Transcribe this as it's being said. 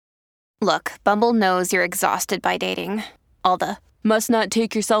Look, Bumble knows you're exhausted by dating. All the, must not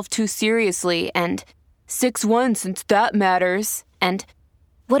take yourself too seriously, and 6'1" since that matters. And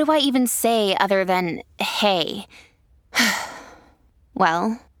what do I even say other than, hey?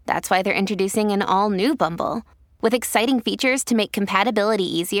 Well, that's why they're introducing an all-new Bumble, with exciting features to make compatibility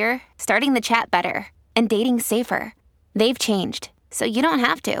easier, starting the chat better, and dating safer. They've changed, so you don't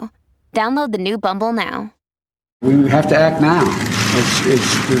have to. Download the new Bumble now. We have to act now.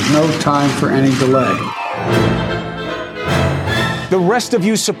 There's no time for any delay. The rest of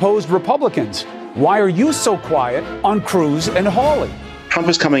you supposed Republicans, why are you so quiet on Cruz and Hawley? Trump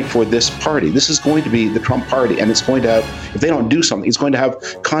is coming for this party. This is going to be the Trump party, and it's going to have, if they don't do something, it's going to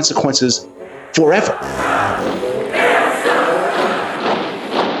have consequences forever.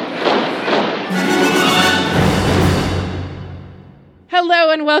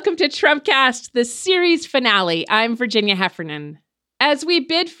 Hello and welcome to Trumpcast, the series finale. I'm Virginia Heffernan. As we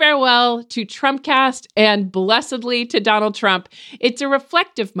bid farewell to Trumpcast and blessedly to Donald Trump, it's a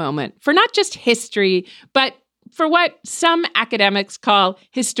reflective moment for not just history, but for what some academics call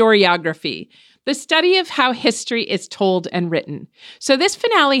historiography, the study of how history is told and written. So this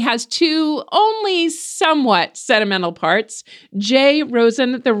finale has two only somewhat sentimental parts. Jay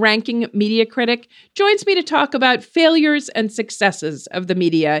Rosen, the ranking media critic, joins me to talk about failures and successes of the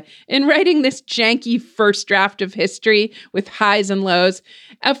media in writing this janky first draft of history with highs and lows.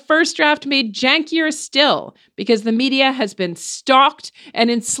 A first draft made jankier still because the media has been stalked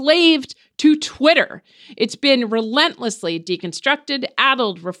and enslaved to Twitter. It's been relentlessly deconstructed,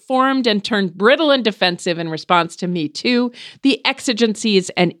 addled, reformed, and turned brittle and defensive in response to Me Too, the exigencies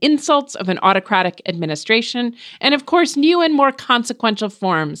and insults of an autocratic administration, and of course, new and more consequential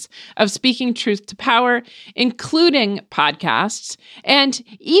forms of speaking truth to power, including podcasts, and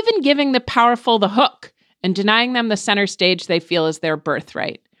even giving the powerful the hook and denying them the center stage they feel is their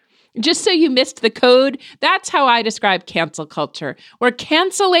birthright. Just so you missed the code, that's how I describe cancel culture, where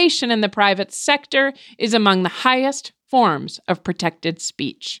cancellation in the private sector is among the highest forms of protected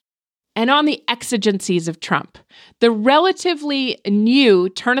speech. And on the exigencies of Trump, the relatively new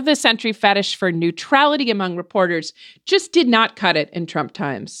turn-of-the-century fetish for neutrality among reporters just did not cut it in Trump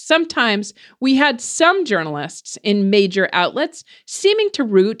times. Sometimes we had some journalists in major outlets seeming to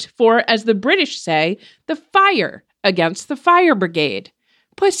root for, as the British say, the fire against the fire brigade.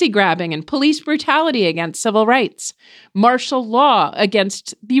 Pussy grabbing and police brutality against civil rights, martial law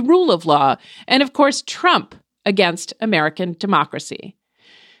against the rule of law, and of course, Trump against American democracy.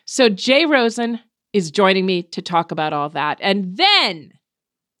 So Jay Rosen is joining me to talk about all that. And then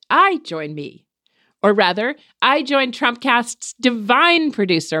I join Trumpcast's divine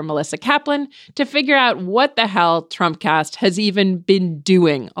producer, Melissa Kaplan, to figure out what the hell Trumpcast has even been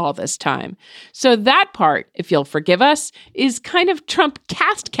doing all this time. So that part, if you'll forgive us, is kind of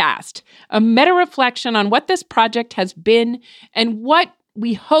Trumpcast, a meta-reflection on what this project has been and what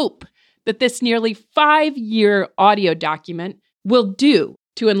we hope that this nearly 5-year audio document will do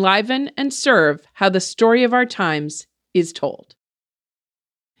to enliven and serve how the story of our times is told.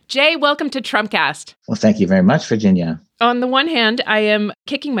 Jay, welcome to Trumpcast. Well, thank you very much, Virginia. On the one hand, I am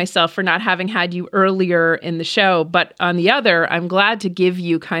kicking myself for not having had you earlier in the show, but on the other, I'm glad to give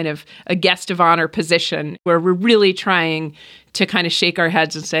you kind of a guest of honor position where we're really trying to kind of shake our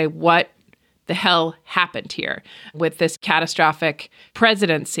heads and say, what the hell happened here with this catastrophic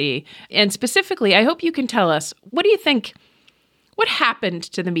presidency? And specifically, I hope you can tell us, what do you think, what happened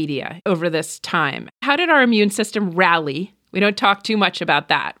to the media over this time? How did our immune system rally? We don't talk too much about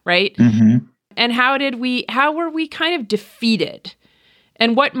that, right? Mm-hmm. And how were we kind of defeated?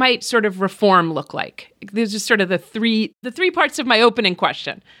 And what might sort of reform look like? These are sort of the three parts of my opening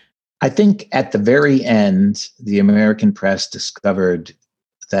question. I think at the very end, the American press discovered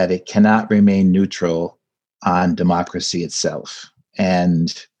that it cannot remain neutral on democracy itself.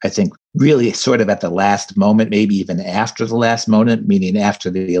 And I think really sort of at the last moment, maybe even after the last moment, meaning after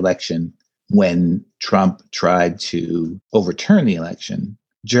the election, when Trump tried to overturn the election,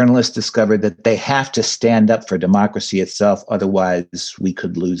 journalists discovered that they have to stand up for democracy itself, otherwise we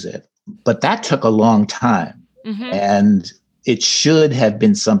could lose it. But that took a long time. Mm-hmm. And it should have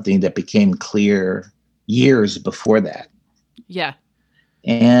been something that became clear years before that. Yeah.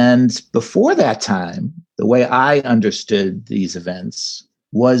 And before that time, the way I understood these events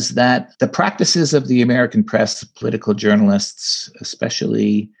was that the practices of the American press, political journalists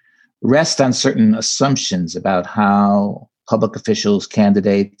especially, rest on certain assumptions about how public officials,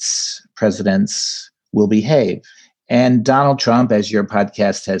 candidates, presidents will behave. And Donald Trump, as your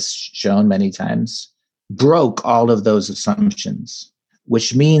podcast has shown many times, broke all of those assumptions,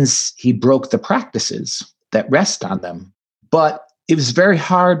 which means he broke the practices that rest on them. But it was very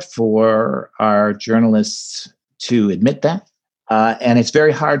hard for our journalists to admit that. And it's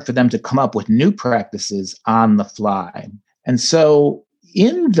very hard for them to come up with new practices on the fly. And so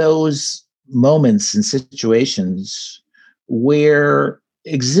in those moments and situations where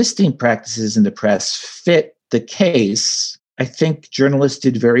existing practices in the press fit the case, I think journalists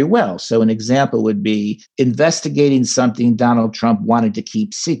did very well. So an example would be investigating something Donald Trump wanted to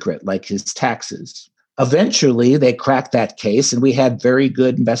keep secret, like his taxes. Eventually, they cracked that case, and we had very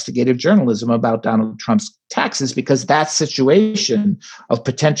good investigative journalism about Donald Trump's taxes, because that situation of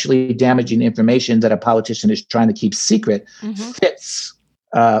potentially damaging information that a politician is trying to keep secret fits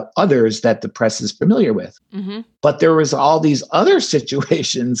others that the press is familiar with. But there was all these other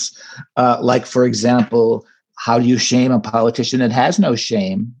situations, like, for example, how do you shame a politician that has no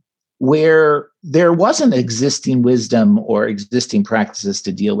shame, where there wasn't existing wisdom or existing practices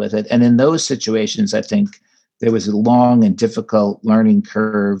to deal with it. And in those situations, I think there was a long and difficult learning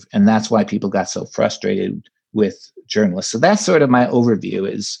curve. And that's why people got so frustrated with journalists. So that's sort of my overview,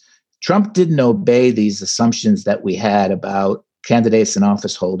 is Trump didn't obey these assumptions that we had about candidates and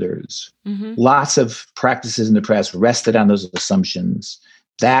office holders. Lots of practices in the press rested on those assumptions.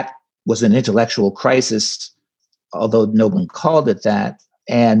 That was an intellectual crisis, although no one called it that.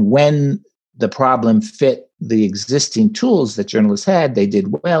 And when the problem fit the existing tools that journalists had, they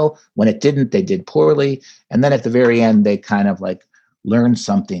did well. When it didn't, they did poorly. And then at the very end, they kind of like learned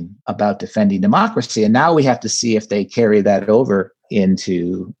something about defending democracy. And now we have to see if they carry that over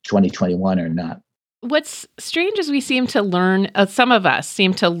into 2021 or not. What's strange is we seem to learn, some of us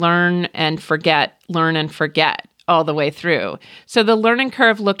seem to learn and forget all the way through. So the learning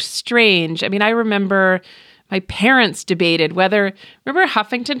curve looked strange. I mean, I remember my parents debated whether, remember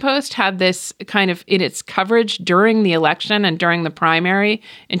Huffington Post had this kind of in its coverage during the election and during the primary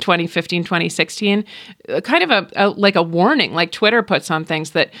in 2015, 2016, kind of a warning, like Twitter puts on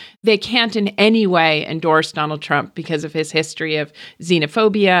things, that they can't in any way endorse Donald Trump because of his history of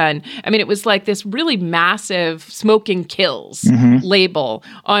xenophobia. And I mean, it was like this really massive smoking kills label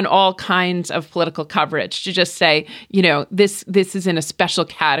on all kinds of political coverage to just say, you know, this is in a special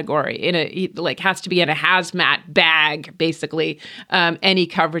category, has to be in a hazmat bag, basically, any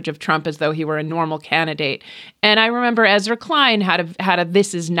coverage of Trump as though he were a normal candidate. And I remember Ezra Klein had a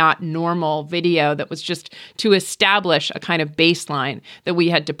 "This is not normal" video that was just to establish a kind of baseline that we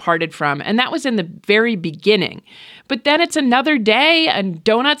had departed from. And that was in the very beginning. But then it's another day and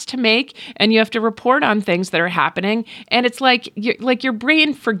donuts to make, and you have to report on things that are happening. And it's like your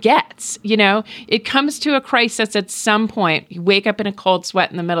brain forgets, you know, it comes to a crisis at some point. You wake up in a cold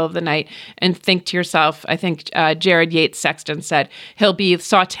sweat in the middle of the night and think to yourself, I think Jared Yates Sexton said, he'll be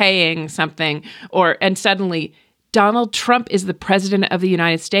sauteing something, and suddenly Donald Trump is the president of the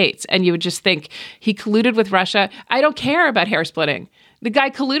United States. And you would just think, he colluded with Russia. I don't care about hair splitting. The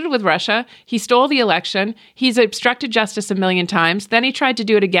guy colluded with Russia. He stole the election. He's obstructed justice a million times. Then he tried to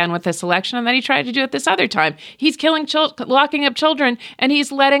do it again with this election, and then he tried to do it this other time. He's locking up children, and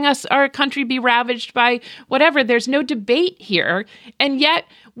he's letting our country be ravaged by whatever. There's no debate here. And yet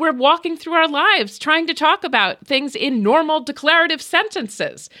we're walking through our lives trying to talk about things in normal declarative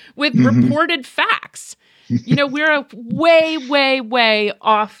sentences with reported facts. You know, we're way, way, way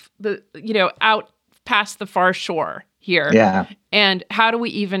off out past the far shore here. Yeah. And how do we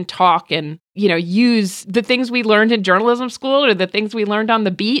even talk and, use the things we learned in journalism school or the things we learned on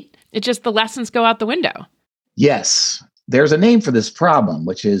the beat? It just, the lessons go out the window. Yes. There's a name for this problem,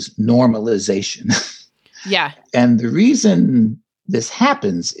 which is normalization. Yeah. And the reason this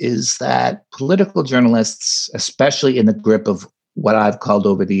happens is that political journalists, especially in the grip of what I've called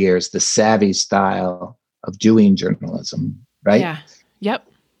over the years the savvy style of doing journalism, right? Yeah. Yep.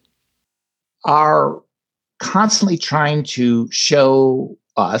 Are constantly trying to show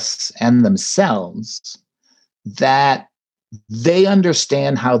us and themselves that they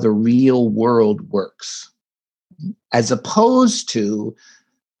understand how the real world works, as opposed to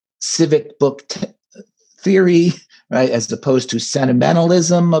civic book theory, right? As opposed to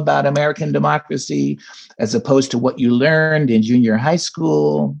sentimentalism about American democracy, as opposed to what you learned in junior high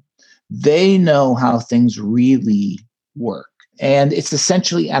school. They know how things really work. And it's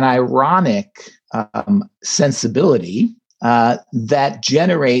essentially an ironic sensibility that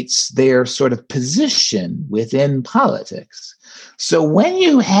generates their sort of position within politics. So when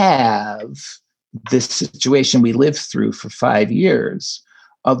you have this situation we lived through for 5 years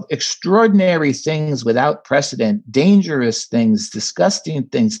of extraordinary things without precedent, dangerous things, disgusting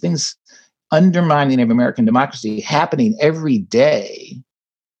things undermining of American democracy happening every day,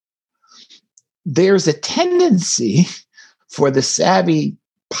 there's a tendency for the savvy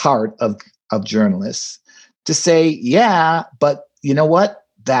part of journalists to say, yeah, but you know what?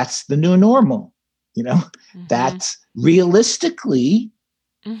 That's the new normal. That's realistically,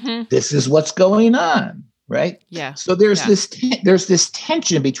 this is what's going on, right? Yeah. So there's this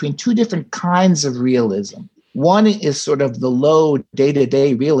tension between two different kinds of realism. One is sort of the low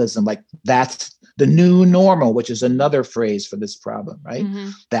day-to-day realism, like that's the new normal, which is another phrase for this problem, right?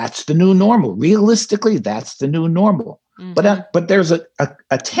 That's the new normal. Realistically, that's the new normal. But there's a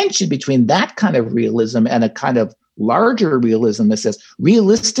tension between that kind of realism and a kind of larger realism that says,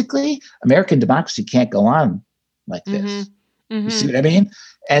 realistically, American democracy can't go on like this. You see what I mean?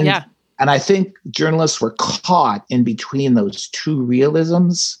 And I think journalists were caught in between those two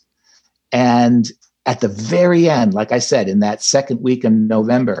realisms. And at the very end, like I said, in that second week in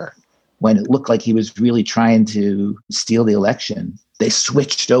November, when it looked like he was really trying to steal the election, they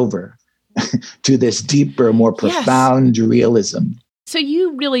switched over to this deeper, more profound realism. So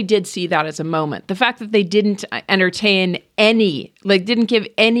you really did see that as a moment. The fact that they didn't entertain didn't give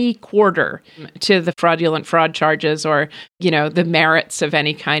any quarter to the fraudulent fraud charges or, the merits of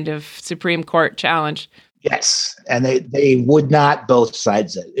any kind of Supreme Court challenge. Yes. And they would not both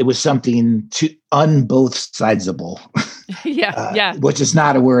sides it. It was something to unboth sidesable. Which is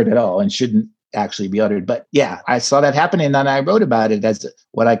not a word at all and shouldn't actually be uttered. But I saw that happening, and I wrote about it as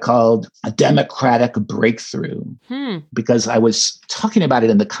what I called a democratic breakthrough, because I was talking about it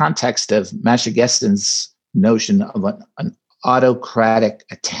in the context of Masha Gessen's notion of an autocratic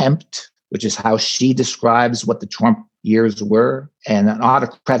attempt, which is how she describes what the Trump years were. And an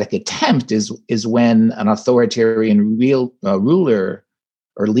autocratic attempt is when an authoritarian ruler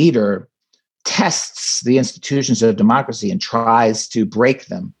or leader tests the institutions of democracy and tries to break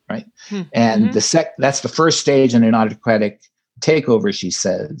them, right? And that's the first stage in an autocratic takeover, she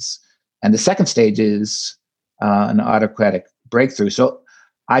says. And the second stage is an autocratic breakthrough. So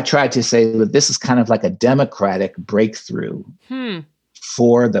I tried to say that this is kind of like a democratic breakthrough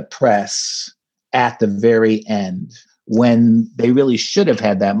for the press at the very end, when they really should have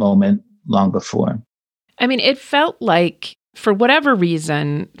had that moment long before. I mean, it felt like, for whatever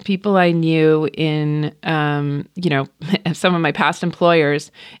reason, people I knew in, some of my past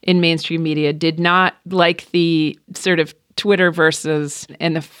employers in mainstream media did not like the sort of Twitter versus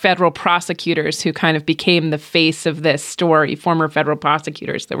and the federal prosecutors who kind of became the face of this story, former federal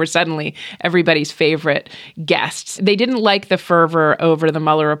prosecutors that were suddenly everybody's favorite guests. They didn't like the fervor over the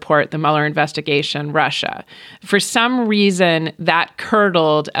Mueller report, the Mueller investigation, Russia. For some reason, that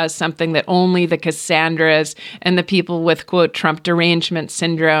curdled as something that only the Cassandras and the people with, quote, Trump derangement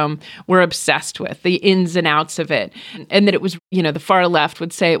syndrome were obsessed with, the ins and outs of it. And that it was, the far left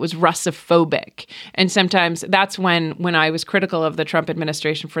would say it was Russophobic. And sometimes that's when I was critical of the Trump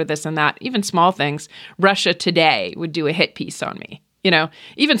administration for this and that, even small things. Russia Today would do a hit piece on me.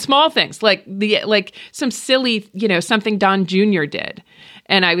 Even small things like some silly, something Don Jr. did.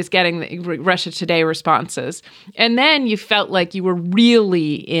 And I was getting the Russia Today responses. And then you felt like you were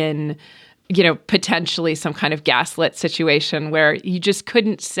really in, potentially some kind of gaslit situation where you just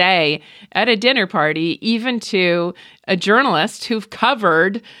couldn't say at a dinner party, even to a journalist who've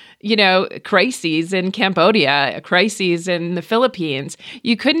covered, crises in Cambodia, crises in the Philippines,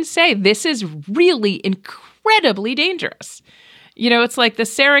 you couldn't say this is really incredibly dangerous. It's like the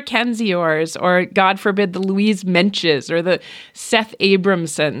Sarah Kendziors or, God forbid, the Louise Menches or the Seth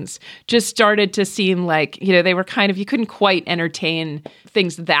Abramsons just started to seem like, they were kind of, you couldn't quite entertain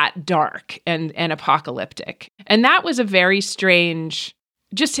things that dark and apocalyptic. And that was a very strange,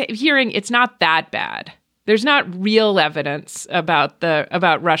 just hearing it's not that bad. There's not real evidence about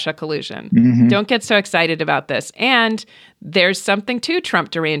Russia collusion. Don't get so excited about this. And there's something to Trump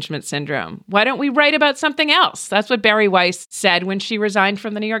derangement syndrome. Why don't we write about something else? That's what Bari Weiss said when she resigned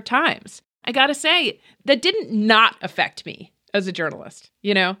from the New York Times. I got to say, that didn't not affect me as a journalist,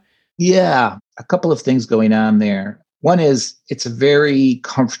 Yeah, a couple of things going on there. One is it's a very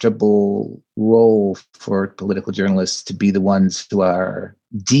comfortable role for political journalists to be the ones who are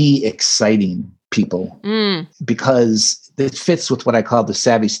de-exciting people, because it fits with what I call the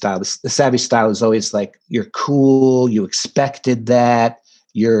savvy style. The savvy style is always like, you're cool, you expected that,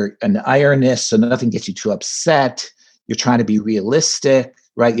 you're an ironist, so nothing gets you too upset, you're trying to be realistic,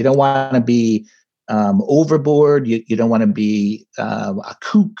 right? You don't want to be overboard, you don't want to be a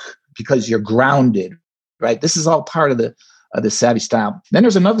kook because you're grounded, right? This is all part of the savvy style. Then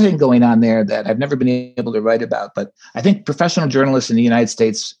there's another thing going on there that I've never been able to write about, but I think professional journalists in the United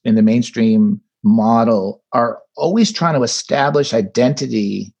States in the mainstream model are always trying to establish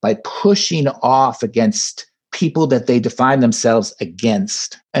identity by pushing off against people that they define themselves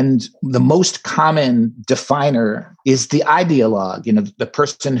against. And the most common definer is the ideologue, the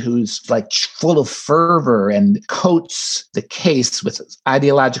person who's like full of fervor and coats the case with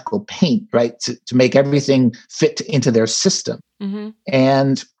ideological paint, right? To make everything fit into their system. Mm-hmm.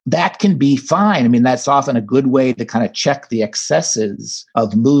 And that can be fine. I mean, that's often a good way to kind of check the excesses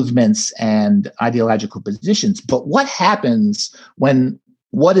of movements and ideological positions. But what happens when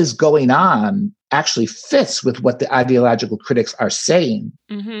what is going on actually fits with what the ideological critics are saying?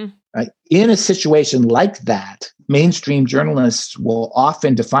 Mm-hmm. Right? In a situation like that, mainstream journalists will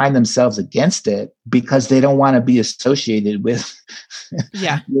often define themselves against it because they don't want to be associated with,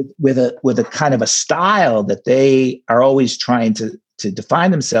 with a kind of a style that they are always trying to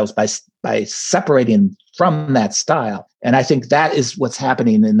define themselves by separating from that style. And I think that is what's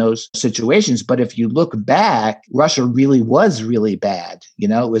happening in those situations. But if you look back, Russia really was really bad.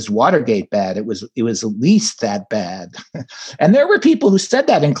 It was Watergate bad. It was at least that bad. And there were people who said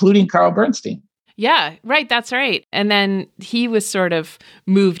that, including Carl Bernstein. Yeah, right. That's right. And then he was sort of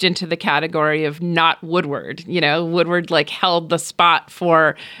moved into the category of not Woodward. Woodward held the spot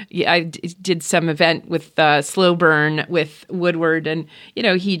for, I did some event with Slow Burn with Woodward. And,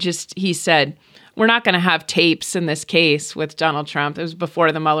 he said, we're not going to have tapes in this case with Donald Trump. It was before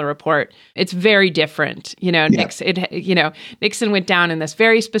the Mueller report. It's very different. Nixon went down in this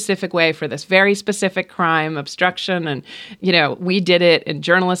very specific way for this very specific crime, obstruction. And, we did it and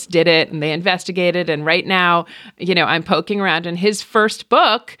journalists did it and they investigated. And right now, I'm poking around. And his first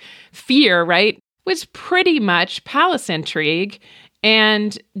book, Fear, right, was pretty much palace intrigue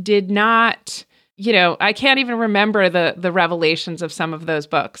and did not... I can't even remember the revelations of some of those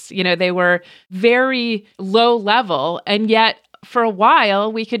books. They were very low level. And yet, for a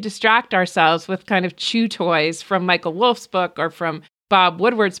while, we could distract ourselves with kind of chew toys from Michael Wolff's book or from Bob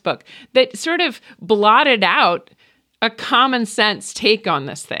Woodward's book that sort of blotted out a common sense take on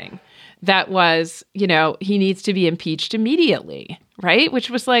this thing. That was, he needs to be impeached immediately, right? Which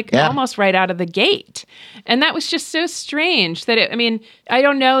was almost right out of the gate. And that was just so strange that I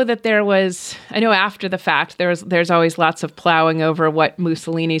don't know that I know after the fact, there's always lots of plowing over what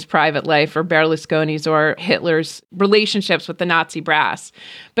Mussolini's private life or Berlusconi's or Hitler's relationships with the Nazi brass.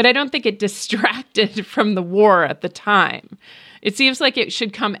 But I don't think it distracted from the war at the time. It seems like it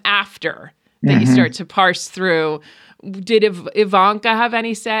should come after that you start to parse through. Did Ivanka have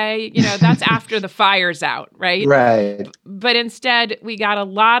any say? That's after the fire's out, right? Right. But instead, we got a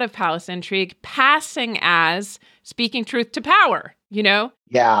lot of palace intrigue passing as speaking truth to power,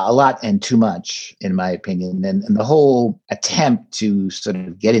 Yeah, a lot and too much, in my opinion. And the whole attempt to sort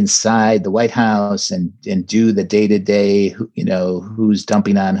of get inside the White House and do the day-to-day, who's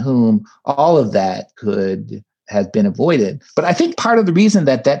dumping on whom, all of that could has been avoided. But I think part of the reason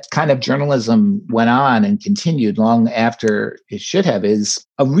that kind of journalism went on and continued long after it should have is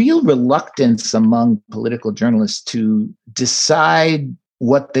a real reluctance among political journalists to decide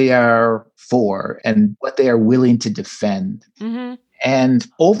what they are for and what they are willing to defend. Mm-hmm. And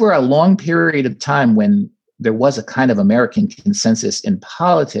over a long period of time when there was a kind of American consensus in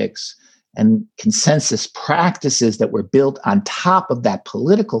politics, and consensus practices that were built on top of that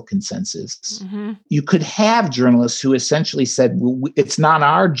political consensus, you could have journalists who essentially said, well, it's not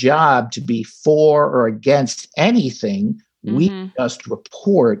our job to be for or against anything. We just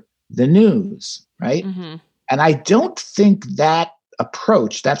report the news, right? And I don't think that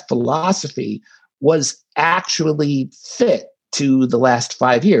approach, that philosophy, was actually fit to the last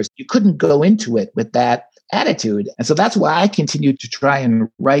 5 years. You couldn't go into it with that attitude. And so that's why I continued to try and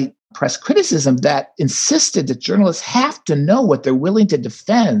write press criticism that insisted that journalists have to know what they're willing to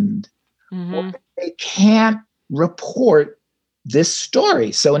defend, or they can't report this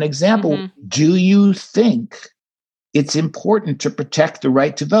story. So an example, do you think it's important to protect the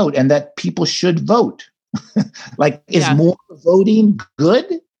right to vote and that people should vote? Is more voting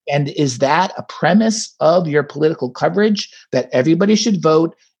good? And is that a premise of your political coverage, that everybody should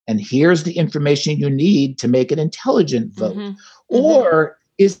vote and here's the information you need to make an intelligent vote? Or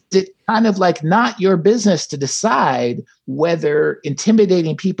is it kind of not your business to decide whether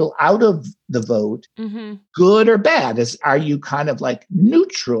intimidating people out of the vote, good or bad? Are you kind of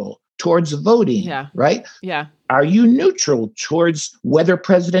neutral towards voting, right? Yeah. Are you neutral towards whether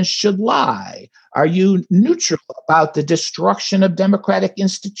presidents should lie? Are you neutral about the destruction of democratic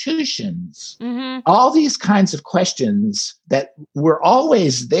institutions? All these kinds of questions that were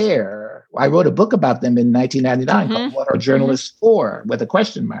always there. I wrote a book about them in 1999 called What Are Journalists For? With a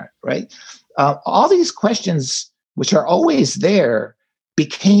question mark, right? All these questions, which are always there,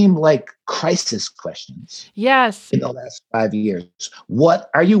 became like crisis questions. Yes. In the last 5 years. What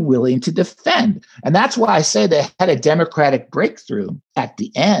are you willing to defend? And that's why I say they had a democratic breakthrough at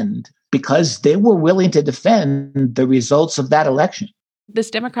the end, because they were willing to defend the results of that election.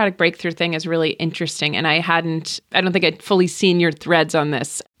 This democratic breakthrough thing is really interesting. And I don't think I'd fully seen your threads on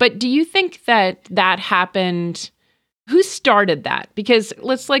this. But do you think that happened? Who started that? Because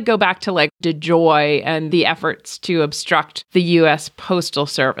let's go back to DeJoy and the efforts to obstruct the U.S. Postal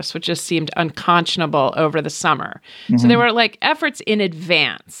Service, which just seemed unconscionable over the summer. Mm-hmm. So there were efforts in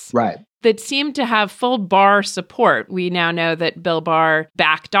advance. Right. That seemed to have full Barr support. We now know that Bill Barr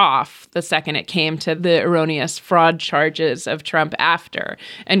backed off the second it came to the erroneous fraud charges of Trump after,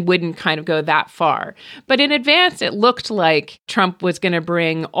 and wouldn't kind of go that far. But in advance, it looked like Trump was going to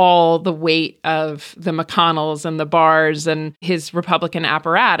bring all the weight of the McConnells and the Barrs and his Republican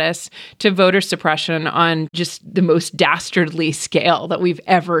apparatus to voter suppression on just the most dastardly scale that we've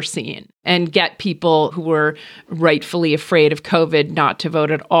ever seen, and get people who were rightfully afraid of COVID not to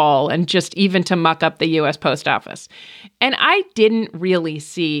vote at all, and just even to muck up the U.S. Post Office. And I didn't really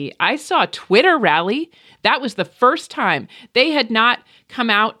I saw a Twitter rally. That was the first time. They had not come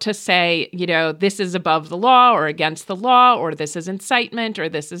out to say, this is above the law or against the law, or this is incitement, or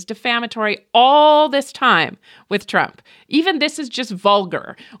this is defamatory, all this time with Trump. Even this is just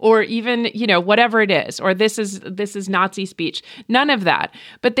vulgar, or even, whatever it is, or this is Nazi speech. None of that.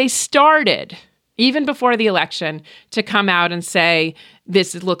 But they started, even before the election, to come out and say,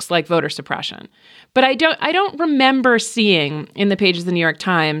 this looks like voter suppression. But I don't remember seeing in the pages of the New York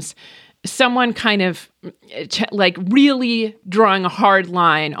Times someone kind of really drawing a hard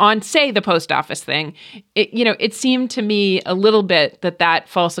line on, say, the post office thing. It seemed to me a little bit that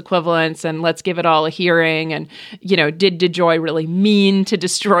false equivalence and let's give it all a hearing, and, did DeJoy really mean to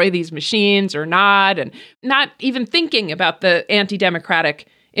destroy these machines or not? And not even thinking about the anti-democratic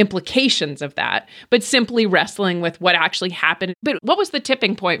implications of that, but simply wrestling with what actually happened. But what was the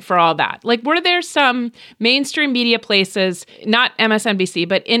tipping point for all that? Were there some mainstream media places, not MSNBC,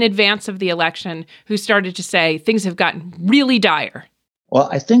 but in advance of the election, who started to say things have gotten really dire? Well,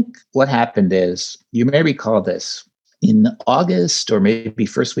 I think what happened is, you may recall this, in August or maybe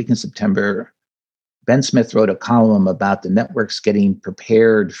first week in September, Ben Smith wrote a column about the networks getting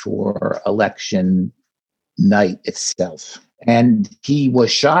prepared for election night itself. And he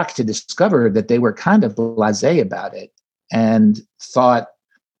was shocked to discover that they were kind of blasé about it and thought,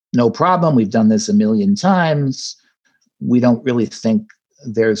 no problem, we've done this a million times. We don't really think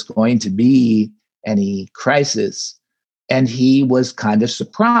there's going to be any crisis. And he was kind of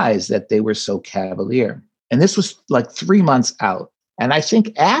surprised that they were so cavalier. And this was 3 months out. And I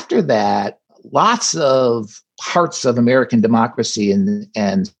think after that, lots of parts of American democracy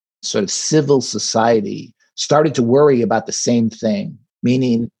and sort of civil society started to worry about the same thing,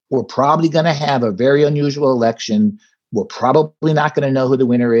 meaning we're probably going to have a very unusual election. We're probably not going to know who the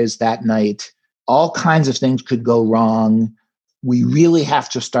winner is that night. All kinds of things could go wrong. We really have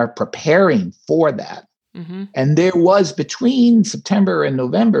to start preparing for that. Mm-hmm. And there was, between September and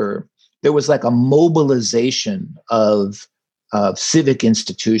November, there was a mobilization of civic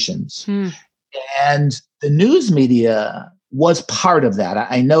institutions. And the news media was part of that.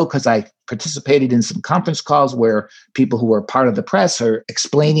 I know, because I participated in some conference calls where people who were part of the press are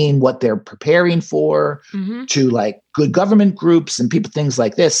explaining what they're preparing for to good government groups and people, things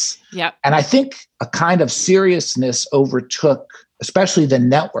like this. Yeah. And I think a kind of seriousness overtook, especially the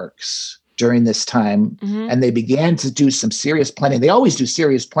networks during this time. And they began to do some serious planning. They always do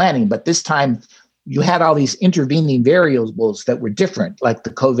serious planning, but this time you had all these intervening variables that were different, like the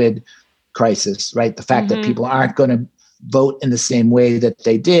COVID crisis, right? The fact that people aren't going to vote in the same way that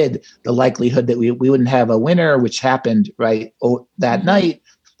they did, the likelihood that we wouldn't have a winner, which happened that night,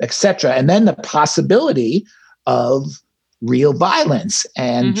 etc. And then the possibility of real violence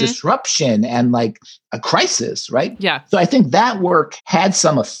and disruption and a crisis, right? Yeah. So I think that work had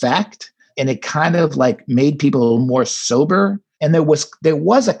some effect, and it kind of made people a little more sober. And there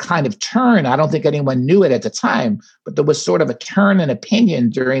was a kind of turn. I don't think anyone knew it at the time, but there was sort of a turn in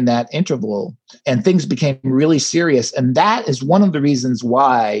opinion during that interval, and things became really serious. And that is one of the reasons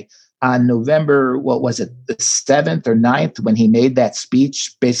why on November, the 7th or 9th, when he made that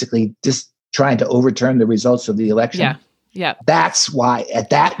speech, basically just trying to overturn the results of the election. Yeah. Yeah. That's why at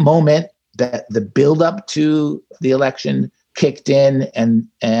that moment, that the buildup to the election kicked in,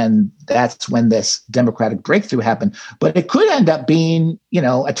 and that's when this democratic breakthrough happened. But it could end up being,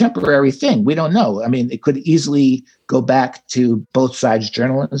 a temporary thing. We don't know. I mean, it could easily go back to both sides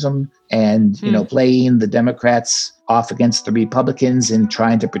journalism and, playing the Democrats off against the Republicans and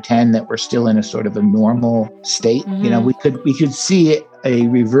trying to pretend that we're still in a sort of a normal state. Mm-hmm. You know, we could see a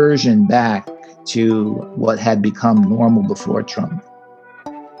reversion back to what had become normal before Trump.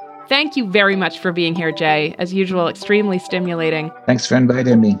 Thank you very much for being here, Jay. As usual, extremely stimulating. Thanks for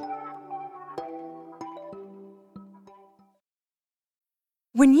inviting me.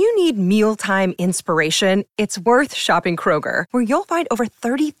 When you need mealtime inspiration, it's worth shopping Kroger, where you'll find over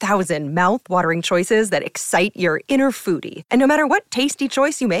 30,000 mouth-watering choices that excite your inner foodie. And no matter what tasty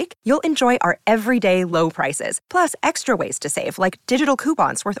choice you make, you'll enjoy our everyday low prices, plus extra ways to save, like digital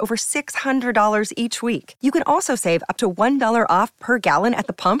coupons worth over $600 each week. You can also save up to $1 off per gallon at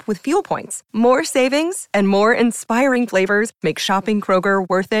the pump with fuel points. More savings and more inspiring flavors make shopping Kroger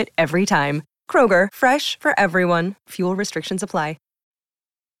worth it every time. Kroger, fresh for everyone. Fuel restrictions apply.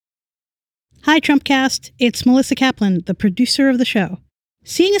 Hi, Trumpcast. It's Melissa Kaplan, the producer of the show.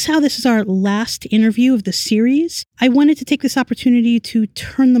 Seeing as how this is our last interview of the series, I wanted to take this opportunity to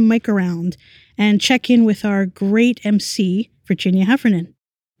turn the mic around and check in with our great MC, Virginia Heffernan.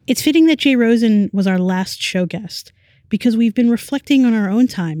 It's fitting that Jay Rosen was our last show guest, because we've been reflecting on our own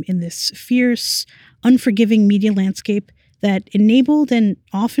time in this fierce, unforgiving media landscape that enabled and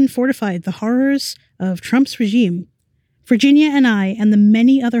often fortified the horrors of Trump's regime. Virginia and I and the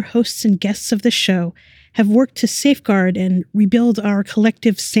many other hosts and guests of this show have worked to safeguard and rebuild our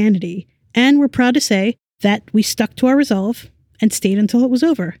collective sanity, and we're proud to say that we stuck to our resolve and stayed until it was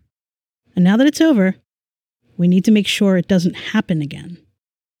over. And now that it's over, we need to make sure it doesn't happen again.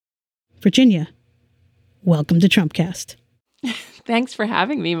 Virginia, welcome to Trumpcast. Thanks for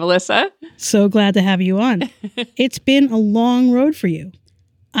having me, Melissa. So glad to have you on. It's been a long road for you.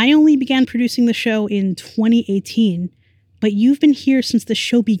 I only began producing the show in 2018, but you've been here since the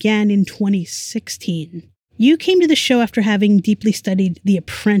show began in 2016. You came to the show after having deeply studied The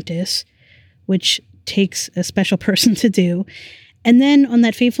Apprentice, which takes a special person to do. And then on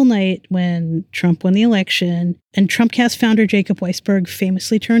that fateful night when Trump won the election and Trumpcast founder Jacob Weisberg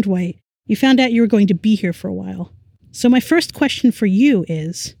famously turned white, you found out you were going to be here for a while. So my first question for you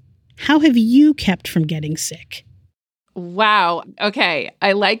is, how have you kept from getting sick? Wow. Okay.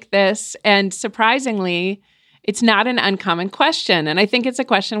 I like this. And surprisingly, it's not an uncommon question. And I think it's a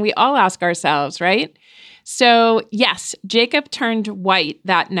question we all ask ourselves, right? So yes, Jacob turned white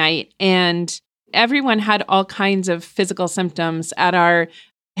that night, and everyone had all kinds of physical symptoms at our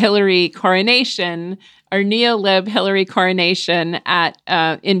Hillary coronation, our neo-lib Hillary coronation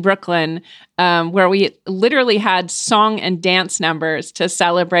in Brooklyn, where we literally had song and dance numbers to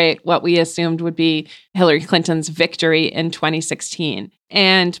celebrate what we assumed would be Hillary Clinton's victory in 2016.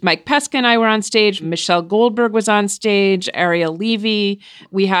 And Mike Pesca and I were on stage. Michelle Goldberg was on stage, Ariel Levy.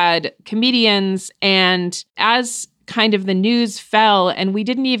 We had comedians. And as kind of the news fell, and we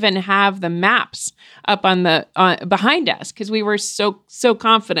didn't even have the maps up on the behind us because we were so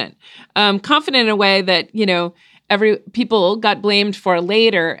confident in a way that people got blamed for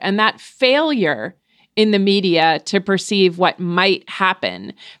later, and that failure in the media to perceive what might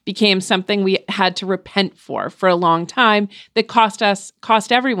happen became something we had to repent for a long time. That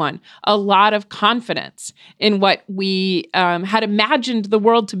cost everyone a lot of confidence in what we had imagined the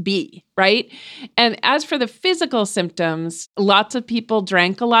world to be, right? And as for the physical symptoms, lots of people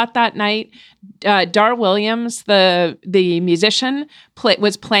drank a lot that night. Dar Williams, the musician,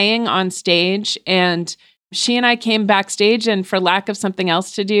 was playing on stage, and she and I came backstage, and for lack of something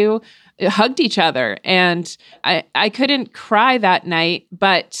else to do, hugged each other. And I couldn't cry that night,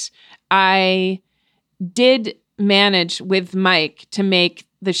 but I did manage with Mike to make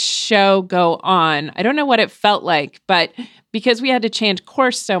the show go on. I don't know what it felt like, but because we had to change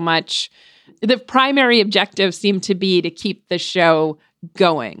course so much, the primary objective seemed to be to keep the show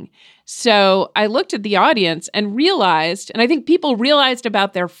going. So I looked at the audience and realized, and I think people realized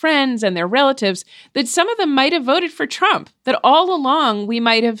about their friends and their relatives, that some of them might have voted for Trump, that all along we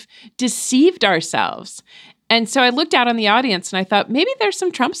might have deceived ourselves. And so I looked out on the audience and I thought, maybe there's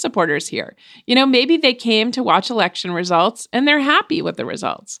some Trump supporters here. Maybe they came to watch election results and they're happy with the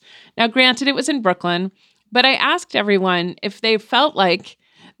results. Now, granted, it was in Brooklyn, but I asked everyone if they felt like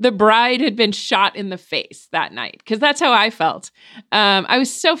the bride had been shot in the face that night, because that's how I felt. I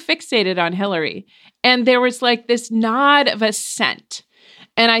was so fixated on Hillary. And there was like this nod of assent.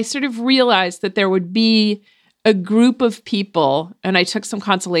 And I sort of realized that there would be a group of people, and I took some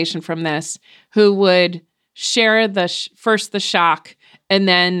consolation from this, who would share first the shock and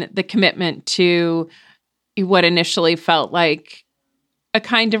then the commitment to what initially felt like a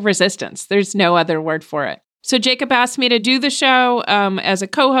kind of resistance. There's no other word for it. So Jacob asked me to do the show as a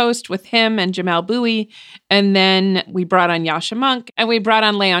co-host with him and Jamelle Bouie. And then we brought on Yascha Mounk and we brought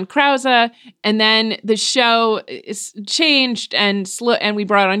on Leon Krause. And then the show is changed and we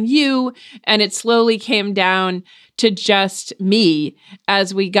brought on you. And it slowly came down to just me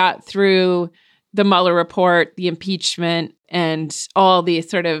as we got through the Mueller report, the impeachment, and all the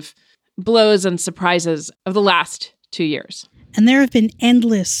sort of blows and surprises of the last 2 years. And there have been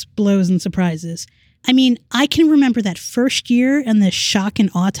endless blows and surprises. I mean, I can remember that first year and the shock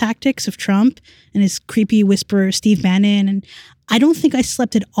and awe tactics of Trump and his creepy whisperer, Steve Bannon. And I don't think I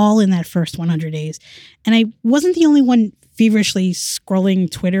slept at all in that first 100 days. And I wasn't the only one feverishly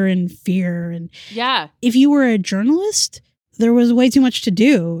scrolling Twitter in fear. And yeah, if you were a journalist, there was way too much to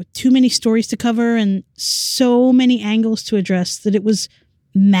do, too many stories to cover, and so many angles to address that it was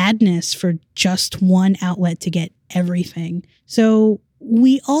madness for just one outlet to get everything. So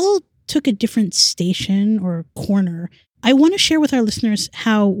we all took a different station or corner. I want to share with our listeners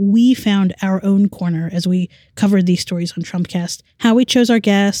how we found our own corner as we covered these stories on Trumpcast, how we chose our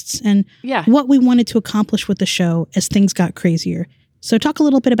guests, and what we wanted to accomplish with the show as things got crazier. So talk a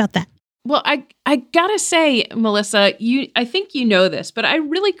little bit about that. Well, I gotta say, Melissa, I think you know this, but I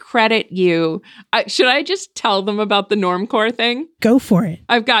really credit you. Should I just tell them about the Normcore thing? Go for it.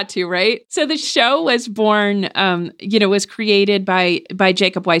 I've got to, right? So the show was born, was created by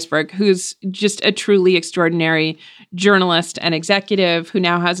Jacob Weisberg, who's just a truly extraordinary journalist and executive who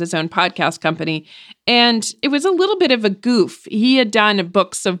now has his own podcast company. And it was a little bit of a goof. He had done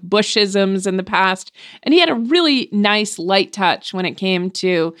books of Bushisms in the past, and he had a really nice light touch when it came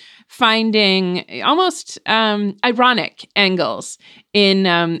to finding almost ironic angles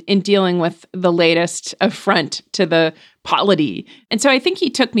in dealing with the latest affront to the polity. And so I think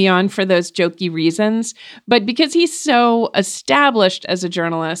he took me on for those jokey reasons. But because he's so established as a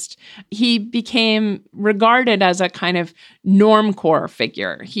journalist, he became regarded as a kind of normcore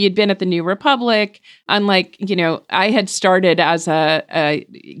figure. He had been at the New Republic. Unlike, I had started as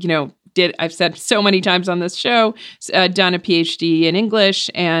I've said so many times on this show, done a PhD in English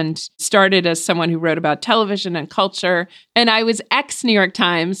and started as someone who wrote about television and culture. And I was ex-New York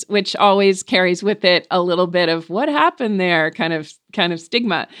Times, which always carries with it a little bit of what happened there kind of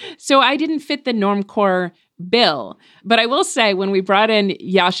stigma. So I didn't fit the normcore bill. But I will say, when we brought in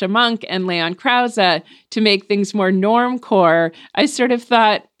Yascha Mounk and Leon Krause to make things more normcore, I sort of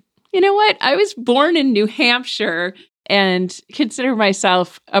thought, you know what? I was born in New Hampshire and consider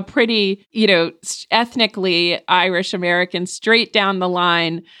myself a pretty, ethnically Irish American, straight down the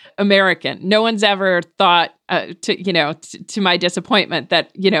line American. No one's ever thought, to my disappointment,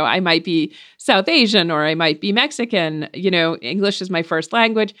 that, I might be South Asian or I might be Mexican. English is my first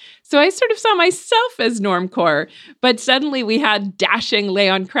language. So I sort of saw myself as normcore. But suddenly we had dashing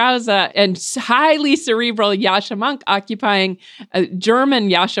Leon Krause and highly cerebral Yascha Mounk occupying German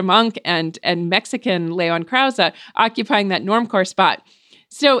Yascha Mounk and Mexican Leon Krause occupying that normcore spot.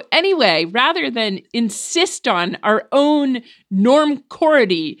 So anyway, rather than insist on our own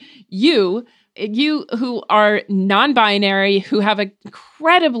normcority, you who are non-binary, who have an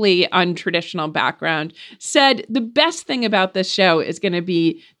incredibly untraditional background, said the best thing about this show is going to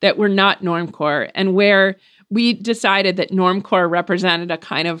be that we're not normcore, and where we decided that normcore represented a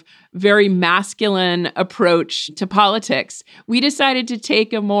kind of very masculine approach to politics. We decided to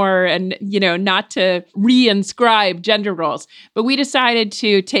take a more, and not to reinscribe gender roles, but we decided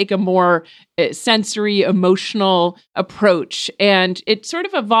to take a more sensory, emotional approach. And it sort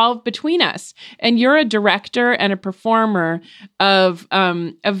of evolved between us. And you're a director and a performer of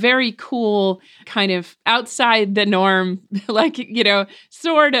a very cool kind of outside the norm,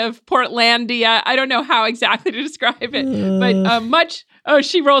 sort of Portlandia. I don't know how exactly to describe it, but much. Oh,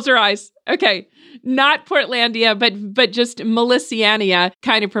 she rolls her eyes. Okay. Not Portlandia, but just Melissania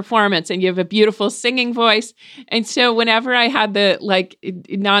kind of performance. And you have a beautiful singing voice. And so whenever I had the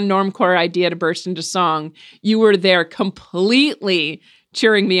non-normcore idea to burst into song, you were there completely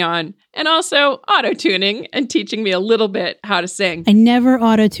cheering me on, and also auto-tuning and teaching me a little bit how to sing. I never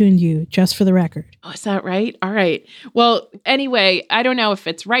auto-tuned you, just for the record. Oh, is that right? All right. Well, anyway, I don't know if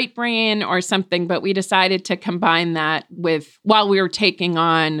it's right brain or something, but we decided to combine that with, while we were taking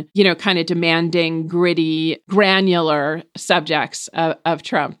on, kind of demanding, gritty, granular subjects of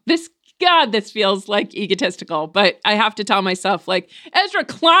Trump. This feels like egotistical, but I have to tell myself, Ezra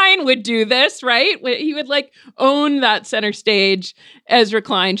Klein would do this, right? He would own that center stage Ezra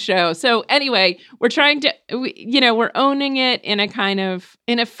Klein show. So anyway, we're trying to, we're owning it in a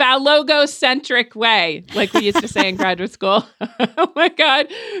phallogocentric way, like we used to say in graduate school. Oh my God.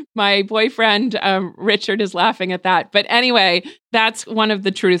 My boyfriend, Richard, is laughing at that. But anyway, that's one of the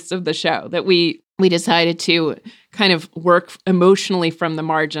truths of the show, that we we decided to kind of work emotionally from the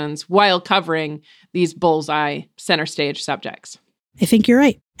margins while covering these bullseye center stage subjects. I think you're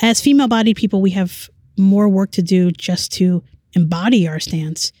right. As female-bodied people, we have more work to do just to embody our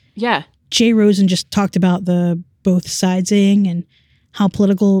stance. Yeah. Jay Rosen just talked about the both sidesing and how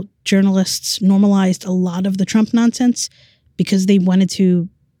political journalists normalized a lot of the Trump nonsense because they wanted to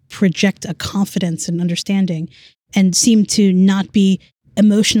project a confidence and understanding and seemed to not be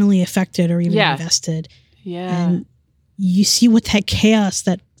emotionally affected or even invested. Yeah. And you see what that chaos,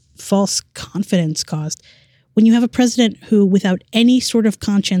 that false confidence caused. When you have a president who, without any sort of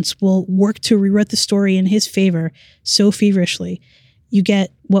conscience, will work to rewrite the story in his favor so feverishly, you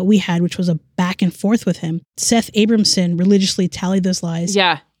get what we had, which was a back and forth with him. Seth Abramson religiously tallied those lies.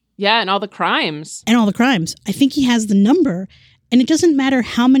 Yeah. Yeah, and all the crimes. I think he has the number. And it doesn't matter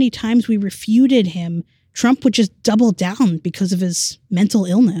how many times we refuted him, Trump would just double down because of his mental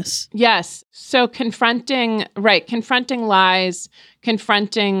illness. Yes. So confronting lies,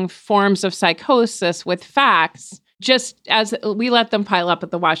 confronting forms of psychosis with facts, just as we let them pile up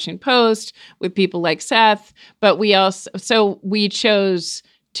at the Washington Post with people like Seth, but we chose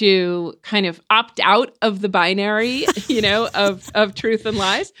to kind of opt out of the binary, of truth and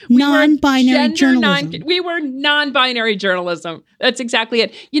lies. Non-binary journalism. We were non-binary journalism. That's exactly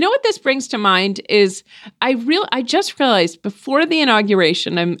it. You know what this brings to mind is I just realized before the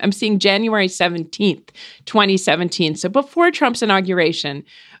inauguration, I'm seeing January 17th, 2017. So before Trump's inauguration,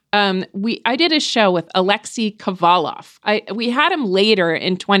 I did a show with Alexei Kovalov. We had him later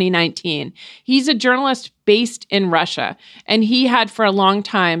in 2019. He's a journalist based in Russia, and he had for a long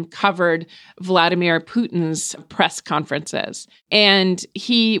time covered Vladimir Putin's press conferences. And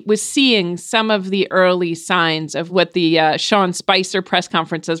he was seeing some of the early signs of what the Sean Spicer press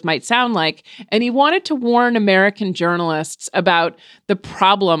conferences might sound like. And he wanted to warn American journalists about the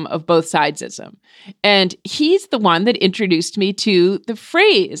problem of both sidesism. And he's the one that introduced me to the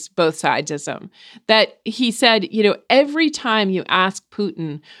phrase both sidesism, that he said, every time you ask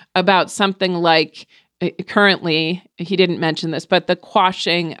Putin about something like, currently, he didn't mention this, but the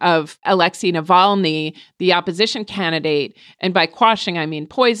quashing of Alexei Navalny, the opposition candidate, and by quashing, I mean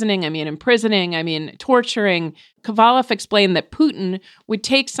poisoning, I mean imprisoning, I mean torturing. Kovalov explained that Putin would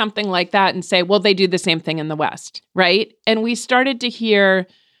take something like that and say, well, they do the same thing in the West, right? And we started to hear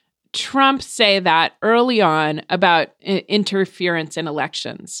Trump say that early on about interference in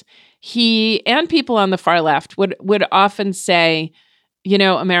elections. He and people on the far left would often say,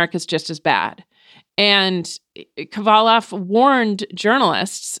 America's just as bad. And Kovalov warned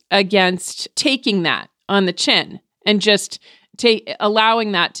journalists against taking that on the chin and just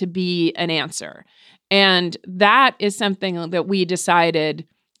allowing that to be an answer. And that is something that we decided,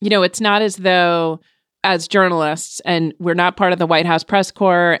 it's not as though as journalists, and we're not part of the White House press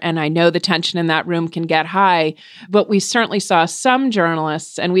corps, and I know the tension in that room can get high, but we certainly saw some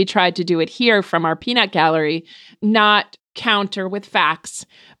journalists, and we tried to do it here from our peanut gallery, not counter with facts,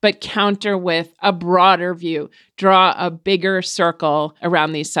 but counter with a broader view, draw a bigger circle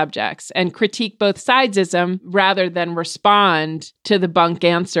around these subjects and critique both sidesism rather than respond to the bunk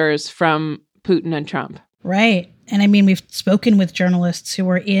answers from Putin and Trump. Right. And I mean, we've spoken with journalists who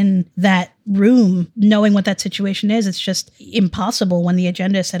were in that room knowing what that situation is. It's just impossible when the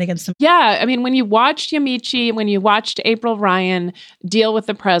agenda is set against them. Yeah. I mean, when you watched Yamiche, when you watched April Ryan deal with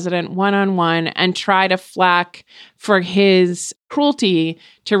the president one-on-one and try to flack for his cruelty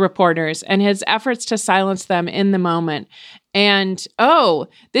to reporters and his efforts to silence them in the moment. And,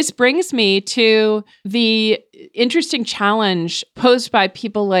 this brings me to the interesting challenge posed by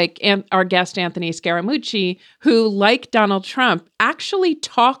people like our guest, Anthony Scaramucci, who, like Donald Trump, actually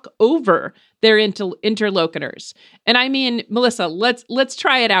talk over their interlocutors. And I mean, Melissa, let's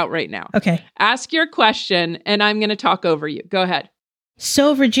try it out right now. Okay. Ask your question, and I'm going to talk over you. Go ahead.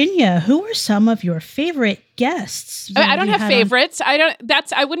 So, Virginia, who are some of your favorite guests? I don't have favorites.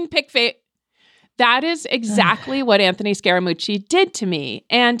 I wouldn't pick That is exactly what Anthony Scaramucci did to me.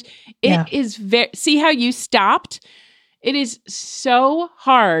 And it is see how you stopped? It is so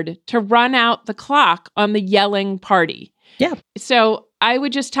hard to run out the clock on the yelling party. Yeah. So I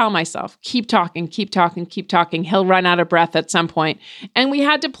would just tell myself, keep talking, keep talking, keep talking. He'll run out of breath at some point. And we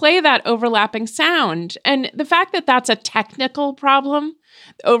had to play that overlapping sound. And the fact that that's a technical problem,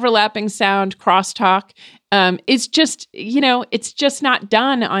 overlapping sound, crosstalk, is just, it's just not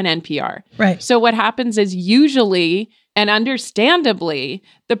done on NPR. Right. So what happens is usually and understandably,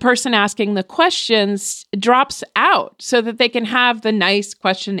 the person asking the questions drops out so that they can have the nice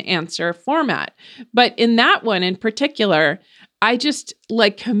question answer format. But in that one in particular, I just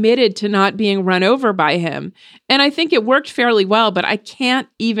committed to not being run over by him. And I think it worked fairly well, but I can't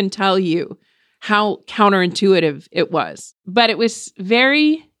even tell you how counterintuitive it was. But it was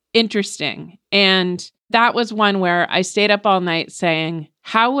very interesting. And that was one where I stayed up all night saying,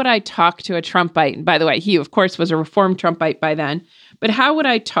 how would I talk to a Trumpite? And by the way, he, of course, was a reformed Trumpite by then. But how would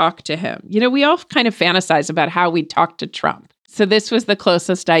I talk to him? You know, we all kind of fantasize about how we talk to Trump. So this was the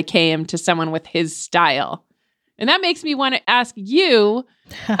closest I came to someone with his style. And that makes me want to ask you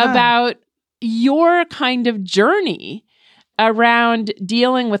about your kind of journey around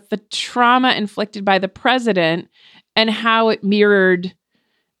dealing with the trauma inflicted by the president and how it mirrored,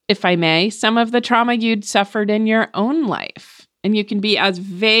 if I may, some of the trauma you'd suffered in your own life. And you can be as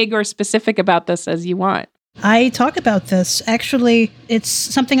vague or specific about this as you want. I talk about this. Actually, it's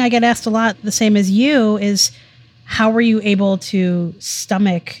something I get asked a lot, the same as you, is how were you able to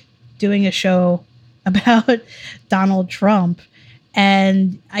stomach doing a show about Donald Trump?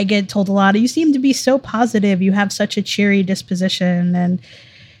 And I get told a lot, you seem to be so positive. You have such a cheery disposition. And,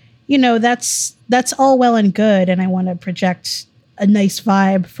 you know, that's all well and good. And I want to project a nice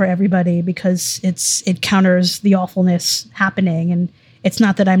vibe for everybody because it counters the awfulness happening. And it's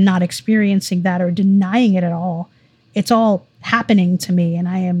not that I'm not experiencing that or denying it at all. It's all happening to me and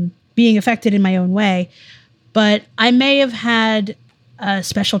I am being affected in my own way. But I may have had a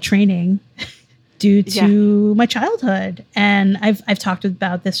special training due to my childhood. And I've talked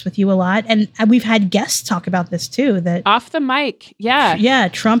about this with you a lot. And we've had guests talk about this too. That off the mic. Yeah. Yeah.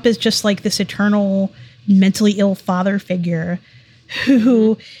 Trump is just like this eternal mentally ill father figure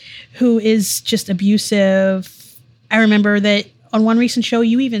who is just abusive. I remember that on one recent show,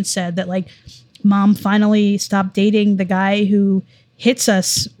 you even said that like mom finally stopped dating the guy who hits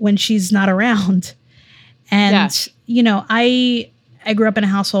us when she's not around. And, you know, I grew up in a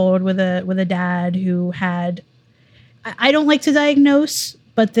household with a dad who had, I don't like to diagnose,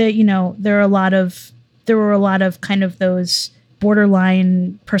 but there were a lot of kind of those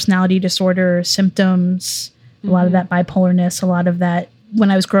borderline personality disorder symptoms, a lot of that bipolarness, a lot of that.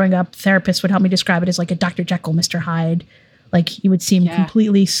 When I was growing up, therapists would help me describe it as like a Dr. Jekyll, Mr. Hyde. Like he would seem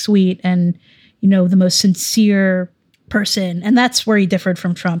completely sweet and, you know, the most sincere person. And that's where he differed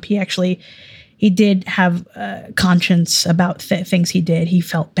from Trump. He did have a conscience about things he did. He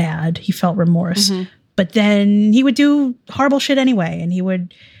felt bad. He felt remorse. But then he would do horrible shit anyway. And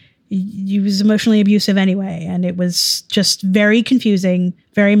he was emotionally abusive anyway. And it was just very confusing,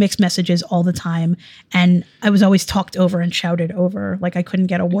 very mixed messages all the time. And I was always talked over and shouted over. Like I couldn't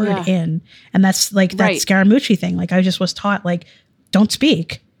get a word in. And that's like that Scaramucci thing. Like I just was taught like, don't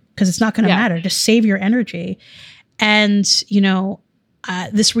speak because it's not going to matter. Just save your energy. And, you know,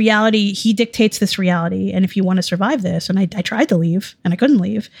 this reality, he dictates this reality. And if you want to survive this, and I tried to leave and I couldn't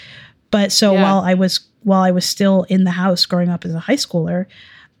leave. But so while I was still in the house growing up as a high schooler,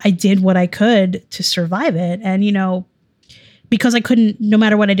 I did what I could to survive it. And, you know, because no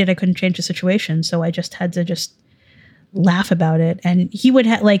matter what I did, I couldn't change the situation. So I just had to just laugh about it. And he would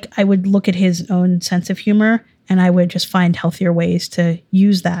I would look at his own sense of humor and I would just find healthier ways to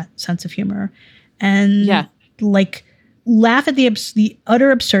use that sense of humor and like laugh at the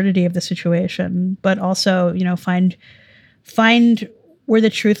utter absurdity of the situation, but also, you know, find where the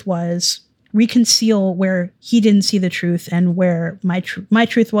truth was, reconcile where he didn't see the truth and where my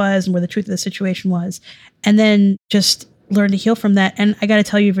truth was and where the truth of the situation was. And then just learn to heal from that. And I got to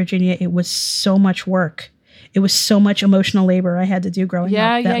tell you, Virginia, it was so much work. It was so much emotional labor I had to do growing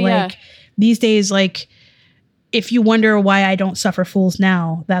up that these days, like if you wonder why I don't suffer fools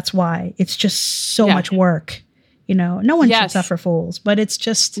now, that's why. It's just so much work. You know, no one should suffer fools, but it's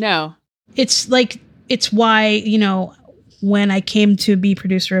just, it's like, it's why, you know, when I came to be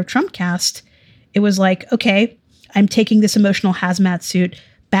producer of Trumpcast, it was like, okay, I'm taking this emotional hazmat suit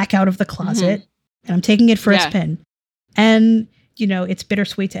back out of the closet and I'm taking it for a spin. And, you know, it's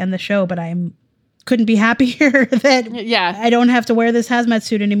bittersweet to end the show, but couldn't be happier that I don't have to wear this hazmat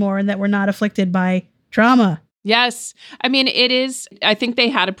suit anymore and that we're not afflicted by trauma. Yes. I mean, it is, I think they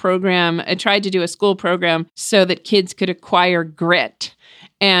had a program, I tried to do a school program so that kids could acquire grit.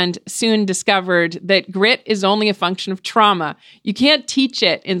 And soon discovered that grit is only a function of trauma. You can't teach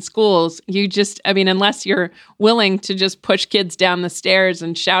it in schools. Unless you're willing to just push kids down the stairs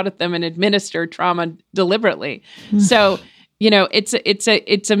and shout at them and administer trauma deliberately. So, you know, it's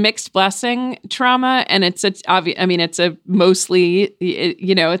a mixed blessing trauma, and it's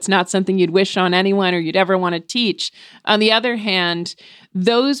not something you'd wish on anyone or you'd ever want to teach. On the other hand,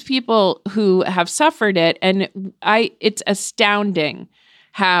 those people who have suffered it, and it's astounding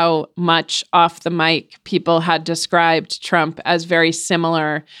how much off the mic people had described Trump as very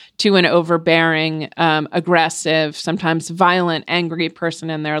similar to an overbearing, aggressive, sometimes violent, angry person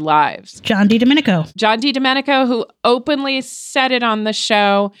in their lives. John DiDomenico, who openly said it on the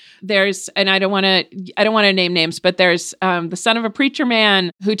show. There's, and I don't want to name names, but there's the son of a preacher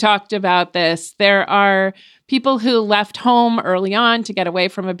man who talked about this. There are people who left home early on to get away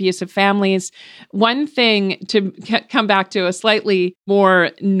from abusive families. One thing, to come back to a slightly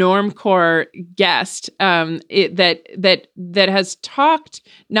more normcore guest that has talked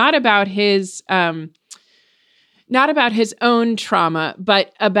not about his own trauma,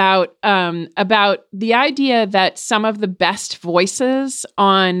 but about the idea that some of the best voices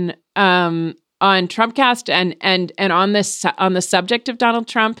on Trumpcast and on the subject of Donald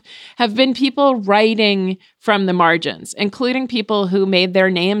Trump have been people writing from the margins, including people who made their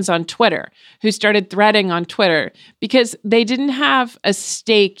names on Twitter, who started threading on Twitter because they didn't have a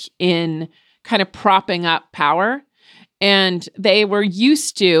stake in kind of propping up power. And they were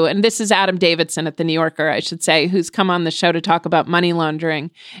used to, and this is Adam Davidson at The New Yorker, I should say, who's come on the show to talk about money laundering.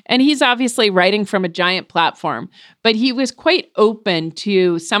 And he's obviously writing from a giant platform, but he was quite open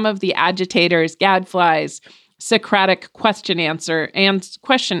to some of the agitators, gadflies, Socratic question askers,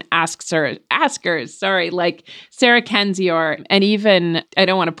 like Sarah Kendzior, and even, I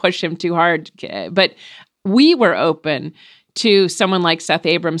don't want to push him too hard, but we were open to someone like Seth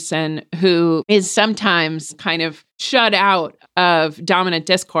Abramson, who is sometimes kind of shut out of dominant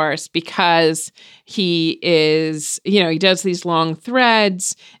discourse because he is, he does these long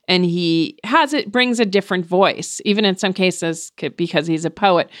threads and he brings a different voice, even in some cases because he's a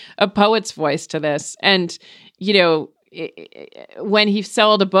poet's voice to this. And, when he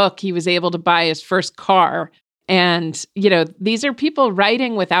sold a book, he was able to buy his first car. And, these are people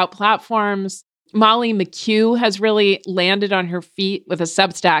writing without platforms. Molly McHugh has really landed on her feet with a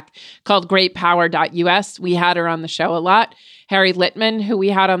Substack called greatpower.us. We had her on the show a lot. Harry Litman, who we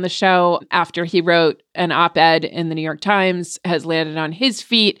had on the show after he wrote an op-ed in the New York Times, has landed on his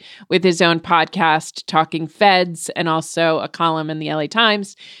feet with his own podcast, Talking Feds, and also a column in the LA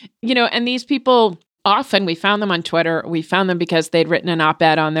Times. And these people, often we found them on Twitter. We found them because they'd written an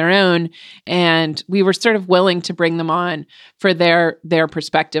op-ed on their own, and we were sort of willing to bring them on for their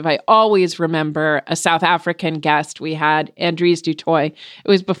perspective. I always remember a South African guest we had, Andries du Toit. It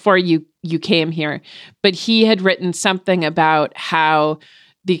was before you came here, but he had written something about how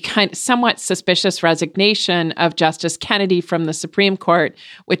the kind of somewhat suspicious resignation of Justice Kennedy from the Supreme Court,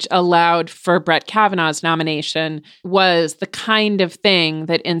 which allowed for Brett Kavanaugh's nomination, was the kind of thing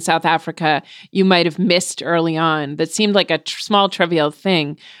that in South Africa you might have missed early on, that seemed like a small, trivial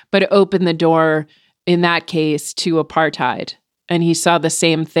thing, but it opened the door, in that case, to apartheid. And he saw the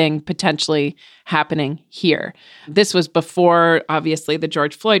same thing potentially happening here. This was before, obviously, the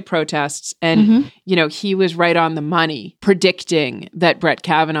George Floyd protests. And, he was right on the money, predicting that Brett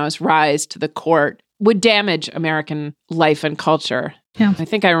Kavanaugh's rise to the court would damage American life and culture. Yeah. I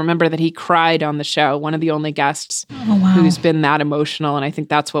think I remember that he cried on the show, one of the only guests who's been that emotional. And I think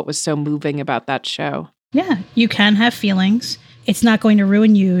that's what was so moving about that show. Yeah, you can have feelings. It's not going to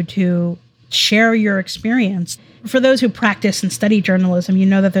ruin you to share your experience. For those who practice and study journalism, you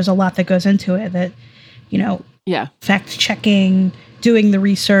know that there's a lot that goes into it, that, fact checking, doing the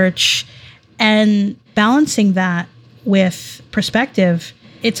research, and balancing that with perspective.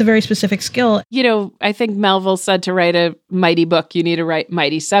 It's a very specific skill. I think Melville said to write a mighty book, you need to write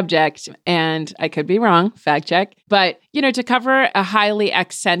mighty subject. And I could be wrong, fact check. But, to cover a highly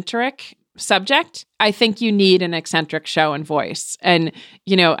eccentric subject, I think you need an eccentric show and voice. And,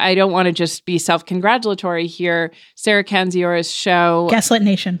 I don't want to just be self-congratulatory here. Sarah Kendzior's show, Gaslit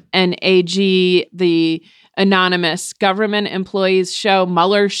Nation, and AG, the anonymous government employees show,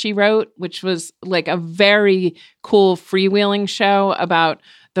 Mueller, She Wrote, which was like a very cool freewheeling show about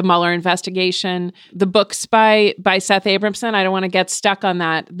the Mueller investigation. The books by Seth Abramson, I don't want to get stuck on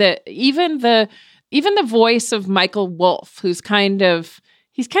that. Even the voice of Michael Wolff, he's kind of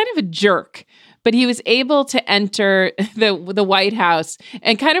a jerk, but he was able to enter the White House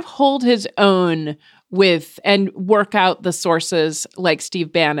and kind of hold his own with and work out the sources like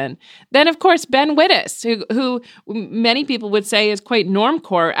Steve Bannon. Then, of course, Ben Wittes, who many people would say is quite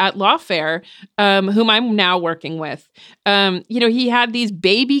normcore at Lawfare, whom I'm now working with. He had these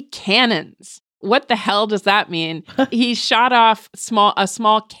baby cannons. What the hell does that mean? He shot off a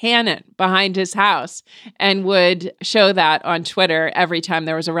small cannon behind his house and would show that on Twitter every time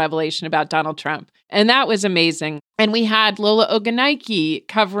there was a revelation about Donald Trump. And that was amazing. And we had Lola Ogunnaike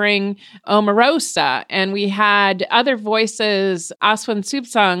covering Omarosa. And we had other voices. Aswin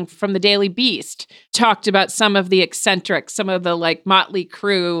Subsong from the Daily Beast talked about some of the eccentrics, some of the like motley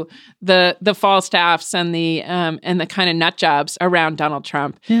crew, the Falstaffs and the kind of nut jobs around Donald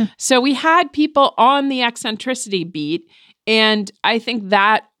Trump. Yeah. So we had people on the eccentricity beat. And I think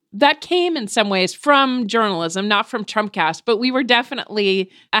that came in some ways from journalism, not from Trumpcast, but we were definitely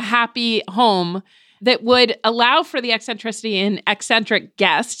a happy home that would allow for the eccentricity in eccentric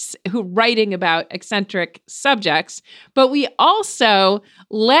guests who writing about eccentric subjects. But we also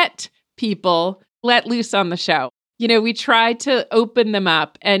let people let loose on the show. You know, we tried to open them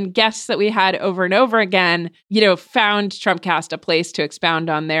up, and guests that we had over and over again, you know, found Trumpcast a place to expound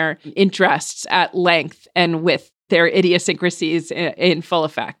on their interests at length and with their idiosyncrasies in full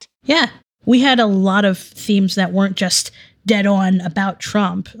effect. Yeah. We had a lot of themes that weren't just dead on about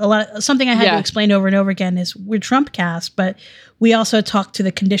Trump. Something I had to explain over and over again is we're Trumpcast, but we also talked to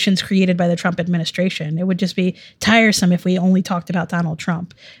the conditions created by the Trump administration. It would just be tiresome if we only talked about Donald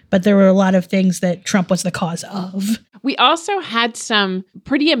Trump. But there were a lot of things that Trump was the cause of. We also had some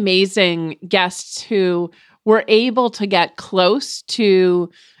pretty amazing guests who were able to get close to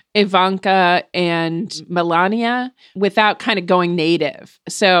Ivanka and Melania without kind of going native.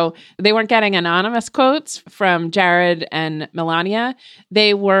 So they weren't getting anonymous quotes from Jared and Melania.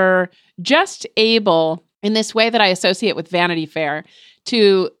 They were just able, in this way that I associate with Vanity Fair,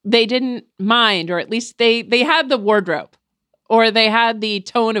 they didn't mind, or at least they had the wardrobe, or they had the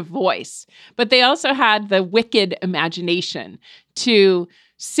tone of voice, but they also had the wicked imagination to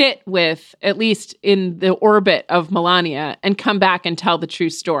sit with, at least in the orbit of Melania, and come back and tell the true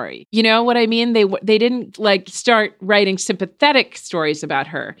story. You know what I mean? They didn't like start writing sympathetic stories about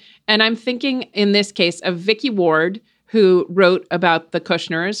her. And I'm thinking in this case of Vicky Ward, who wrote about the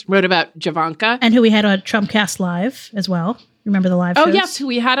Kushners, wrote about Javanka. And who we had on Trumpcast Live as well. Remember the live shows? Oh, yes, who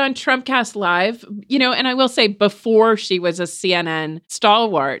we had on Trumpcast Live. You know, and I will say before she was a CNN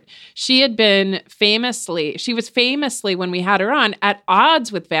stalwart, she was famously, when we had her on, at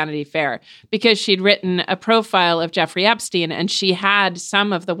odds with Vanity Fair because she'd written a profile of Jeffrey Epstein, and she had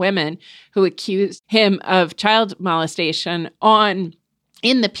some of the women who accused him of child molestation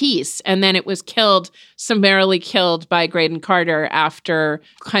in the piece, and then it was summarily killed by Graydon Carter after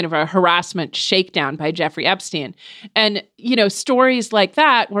kind of a harassment shakedown by Jeffrey Epstein. And, you know, stories like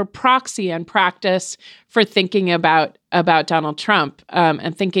that were proxy and practice for thinking about Donald Trump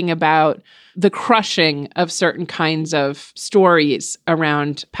and thinking about the crushing of certain kinds of stories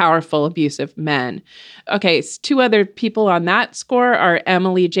around powerful, abusive men. Okay, so two other people on that score are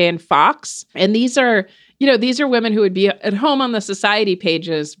Emily Jane Fox, and these are women who would be at home on the society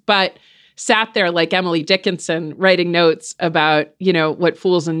pages, but sat there like Emily Dickinson writing notes about, you know, what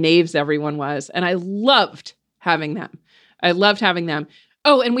fools and knaves everyone was. And I loved having them.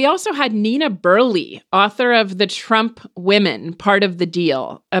 Oh, and we also had Nina Burley, author of The Trump Women, Part of the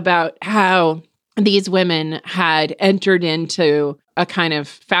Deal, about how these women had entered into a kind of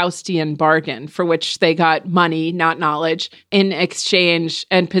Faustian bargain for which they got money, not knowledge, in exchange,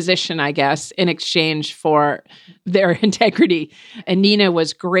 and position, I guess, in exchange for their integrity. And Nina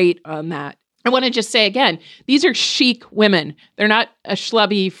was great on that. I want to just say again, these are chic women. They're not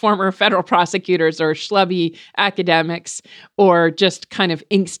schlubby former federal prosecutors or schlubby academics or just kind of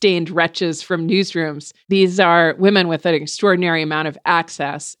ink-stained wretches from newsrooms. These are women with an extraordinary amount of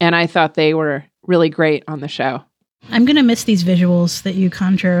access, and I thought they were really great on the show. I'm going to miss these visuals that you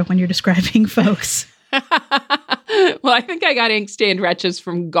conjure when you're describing folks. Well, I think I got ink-stained wretches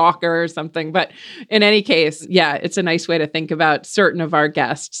from Gawker or something. But in any case, yeah, it's a nice way to think about certain of our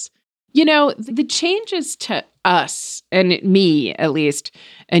guests. You know, the changes to us, and me at least,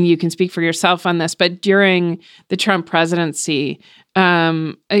 and you can speak for yourself on this, but during the Trump presidency,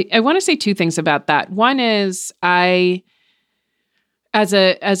 I want to say two things about that. One is as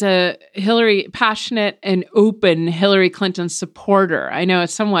a passionate and open Hillary Clinton supporter, I know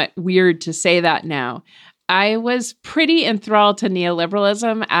it's somewhat weird to say that now, I was pretty enthralled to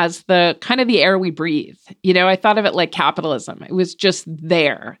neoliberalism as the kind of the air we breathe. You know, I thought of it like capitalism. It was just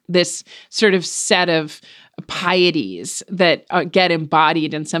there, this sort of set of pieties that get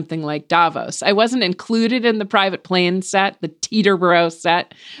embodied in something like Davos. I wasn't included in the private plane set, the Teterboro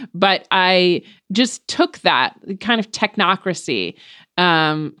set, but I just took that kind of technocracy,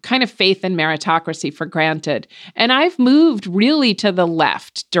 kind of faith in meritocracy for granted. And I've moved really to the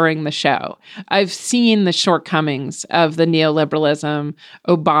left during the show. I've seen the shortcomings of the neoliberalism,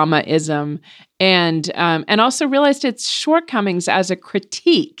 Obamaism, and also realized its shortcomings as a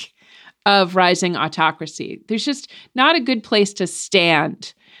critique of rising autocracy. There's just not a good place to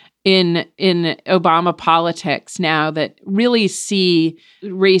stand in Obama politics now that really see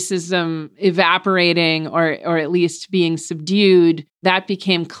racism evaporating or at least being subdued. That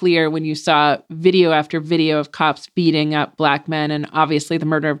became clear when you saw video after video of cops beating up Black men and obviously the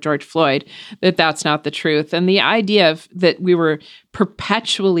murder of George Floyd, that that's not the truth. And the idea that we were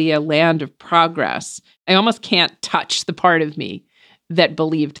perpetually a land of progress, I almost can't touch the part of me that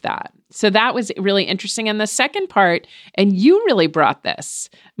believed that. So that was really interesting. And the second part, and you really brought this,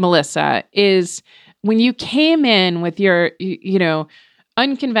 Melissa, is when you came in with your,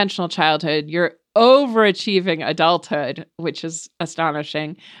 unconventional childhood, your overachieving adulthood, which is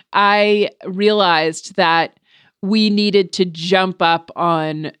astonishing, I realized that we needed to jump up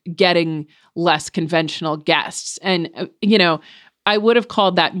on getting less conventional guests. And, I would have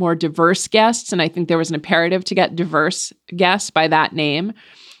called that more diverse guests. And I think there was an imperative to get diverse guests by that name.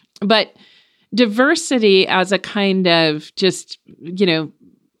 But diversity as a kind of just,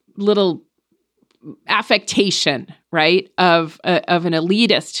 little affectation, right, of an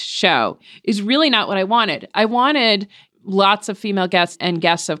elitist show is really not what I wanted. I wanted lots of female guests and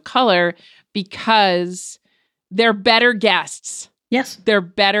guests of color because they're better guests. Yes. They're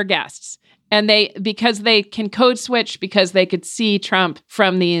better guests. And because they can code switch, because they could see Trump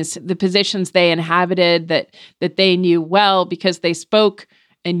from the positions they inhabited that they knew well, because they spoke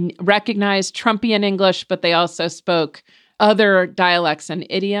and recognized Trumpian English, but they also spoke other dialects and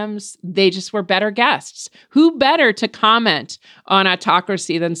idioms. They just were better guests. Who better to comment on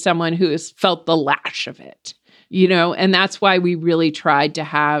autocracy than someone who has felt the lash of it? And that's why we really tried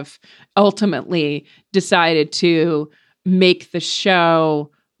to ultimately decided to make the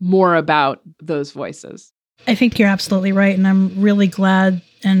show more about those voices. I think you're absolutely right. And I'm really glad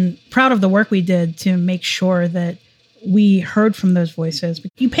and proud of the work we did to make sure that we heard from those voices.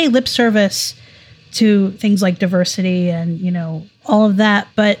 You pay lip service to things like diversity and, all of that,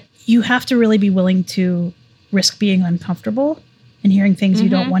 but you have to really be willing to risk being uncomfortable and hearing things you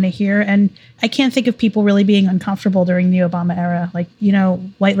don't want to hear. And I can't think of people really being uncomfortable during the Obama era. Like,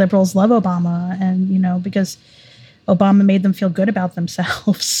 white liberals love Obama and, because Obama made them feel good about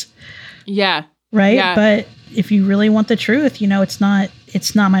themselves. Yeah. Right. Yeah. But if you really want the truth, it's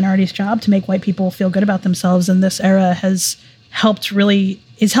not minorities' job to make white people feel good about themselves. And this era is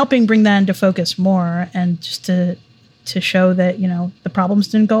helping bring that into focus more, and just to show that, the problems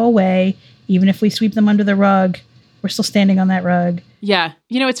didn't go away. Even if we sweep them under the rug, we're still standing on that rug. Yeah.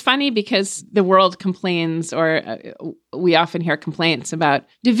 It's funny because the world complains, or we often hear complaints about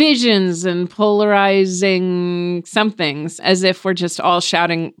divisions and polarizing somethings as if we're just all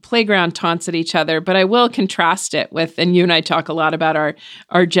shouting playground taunts at each other. But I will contrast it with, and you and I talk a lot about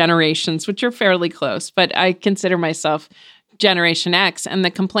our generations, which are fairly close, but I consider myself Generation X. And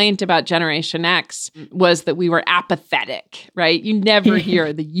the complaint about Generation X was that we were apathetic, right? You never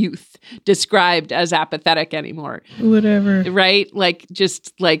hear the youth described as apathetic anymore. Whatever. Right?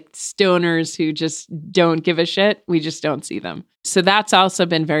 Just like stoners who just don't give a shit. We just don't see them. So that's also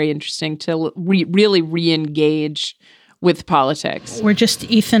been very interesting to really re-engage with politics. We're just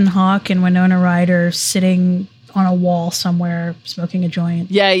Ethan Hawke and Winona Ryder sitting on a wall somewhere smoking a joint.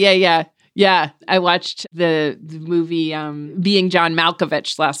 Yeah, I watched the movie Being John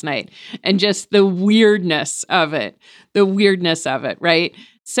Malkovich last night, and just the weirdness of it, right?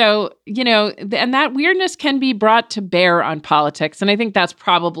 So, and that weirdness can be brought to bear on politics. And I think that's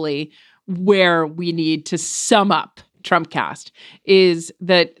probably where we need to sum up Trumpcast, is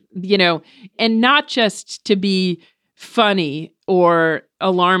that, and not just to be funny or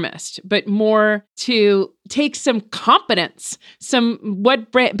alarmist, but more to take some competence,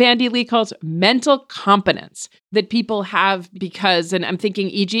 what Bandy Lee calls mental competence that people have because, and I'm thinking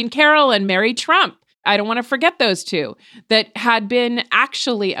E. Jean Carroll and Mary Trump, I don't want to forget those two, that had been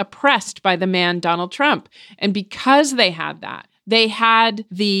actually oppressed by the man Donald Trump. And because they had that, they had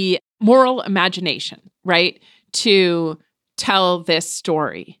the moral imagination, right, to tell this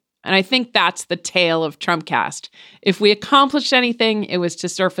story. And I think that's the tale of Trumpcast. If we accomplished anything, it was to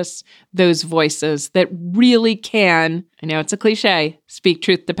surface those voices that really can, I know it's a cliche, speak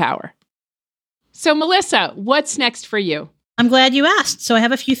truth to power. So Melissa, what's next for you? I'm glad you asked. So I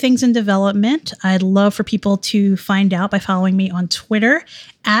have a few things in development. I'd love for people to find out by following me on Twitter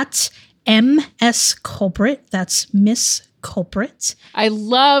at MSCulprit. That's Miss Culprit. I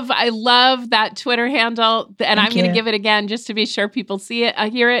love that Twitter handle. And I'm going to give it again just to be sure people see it. I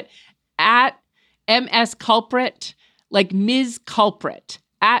hear it at MS Culprit, like Ms. Culprit,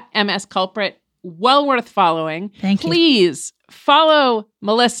 at MS Culprit. Well worth following. Thank you. Please follow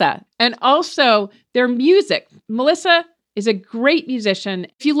Melissa and also their music. Melissa is a great musician.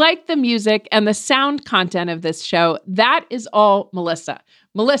 If you like the music and the sound content of this show, that is all Melissa.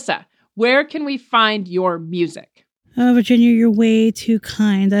 Melissa, where can we find your music? Oh, Virginia, you're way too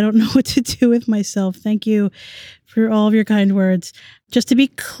kind. I don't know what to do with myself. Thank you for all of your kind words. Just to be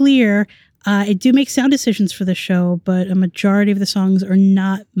clear, I do make sound decisions for the show, but a majority of the songs are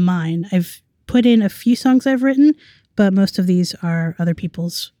not mine. I've put in a few songs I've written, but most of these are other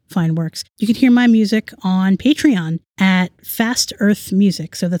people's fine works. You can hear my music on Patreon at Fast Earth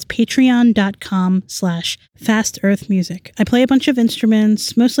Music. So that's patreon.com/Fast Earth Music. I play a bunch of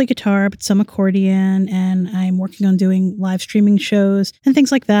instruments, mostly guitar, but some accordion, and I'm working on doing live streaming shows and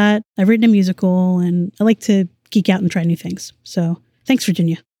things like that. I've written a musical, and I like to geek out and try new things. So thanks,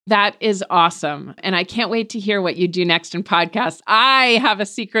 Virginia. That is awesome. And I can't wait to hear what you do next in podcasts. I have a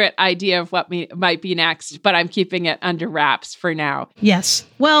secret idea of what might be next, but I'm keeping it under wraps for now. Yes.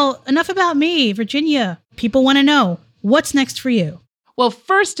 Well, enough about me. Virginia, people want to know, what's next for you? Well,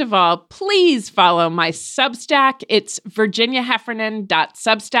 first of all, please follow my Substack. It's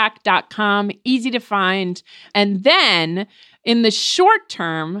virginiaheffernan.substack.com. Easy to find. And then in the short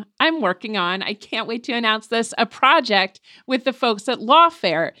term, I'm working on, I can't wait to announce this, a project with the folks at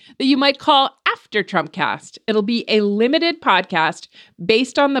Lawfare that you might call After Trumpcast. It'll be a limited podcast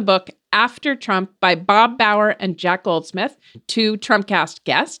based on the book After Trump by Bob Bauer and Jack Goldsmith, two Trumpcast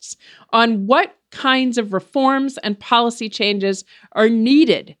guests, on what kinds of reforms and policy changes are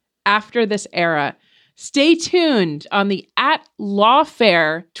needed after this era. Stay tuned on the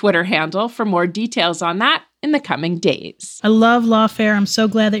 @Lawfare Twitter handle for more details on that in the coming days. I love Lawfare. I'm so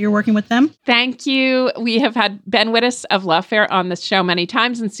glad that you're working with them. Thank you. We have had Ben Wittes of Lawfare on this show many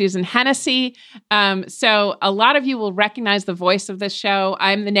times, and Susan Hennessy. So a lot of you will recognize the voice of this show.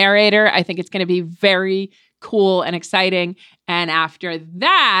 I'm the narrator. I think it's going to be very cool and exciting. And after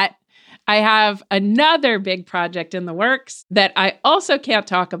that, I have another big project in the works that I also can't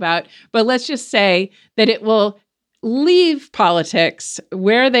talk about, but let's just say that it will leave politics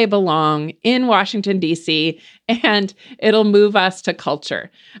where they belong in Washington, D.C., and it'll move us to culture.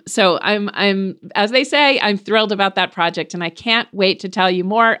 So I'm, as they say, I'm thrilled about that project, and I can't wait to tell you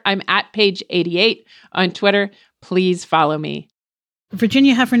more. I'm at Page88 on Twitter. Please follow me.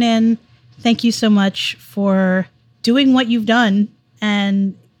 Virginia Heffernan, thank you so much for doing what you've done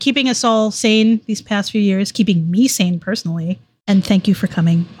and keeping us all sane these past few years, keeping me sane personally. And thank you for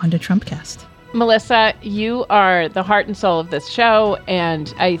coming onto Trumpcast. Melissa, you are the heart and soul of this show,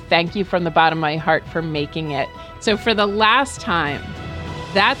 and I thank you from the bottom of my heart for making it. So for the last time,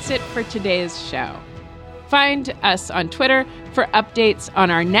 that's it for today's show. Find us on Twitter for updates on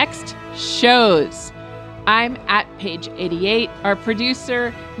our next shows. I'm at Page88. Our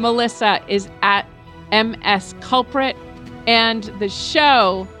producer, Melissa, is at MS Culprit. And the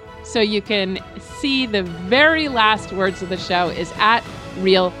show, so you can see the very last words of the show, is at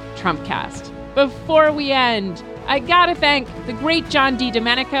Real Trumpcast. Before we end, I gotta thank the great John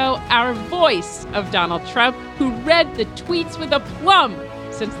DiDomenico, our voice of Donald Trump, who read the tweets with aplomb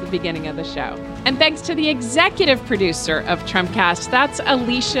since the beginning of the show. And thanks to the executive producer of Trumpcast, that's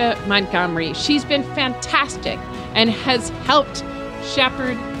Alicia Montgomery. She's been fantastic and has helped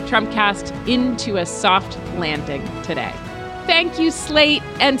shepherd Trumpcast into a soft landing today. Thank you, Slate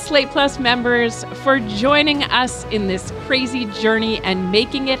and Slate Plus members, for joining us in this crazy journey and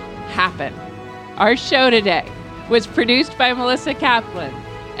making it happen. Our show today was produced by Melissa Kaplan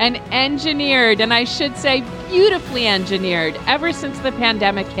and engineered, and I should say beautifully engineered, ever since the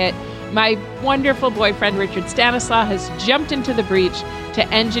pandemic hit. My wonderful boyfriend, Richard Stanislaw, has jumped into the breach to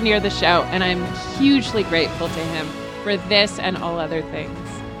engineer the show, and I'm hugely grateful to him for this and all other things.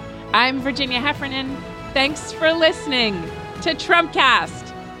 I'm Virginia Heffernan. Thanks for listening to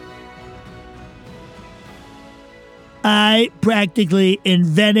Trumpcast. I practically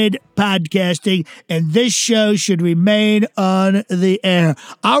invented podcasting, and this show should remain on the air.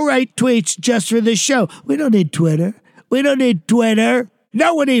 I'll write tweets just for this show. We don't need Twitter.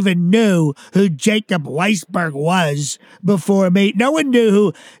 No one even knew who Jacob Weisberg was before me. No one knew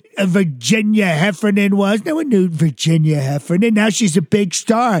who Virginia Heffernan was. No one knew Virginia Heffernan. Now she's a big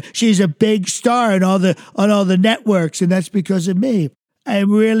star. She's a big star on all the networks, and that's because of me.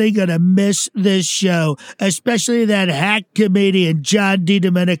 I'm really going to miss this show, especially that hack comedian, John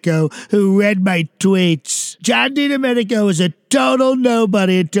DiDomenico, who read my tweets. John DiDomenico was a total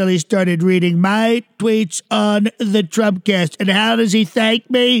nobody until he started reading my tweets on the Trumpcast. And how does he thank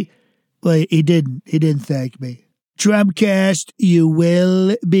me? Well, he didn't. He didn't thank me. Trumpcast, you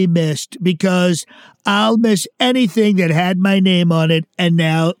will be missed, because I'll miss anything that had my name on it and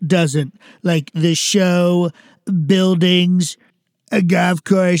now doesn't, like the show, buildings, golf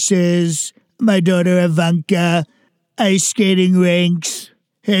courses, my daughter Ivanka, ice skating rinks,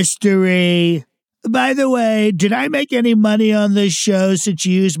 history. By the way, did I make any money on this show since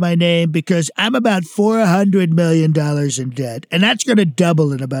you used my name? Because I'm about $400 million in debt, and that's going to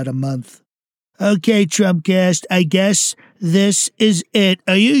double in about a month. Okay, Trumpcast, I guess this is it.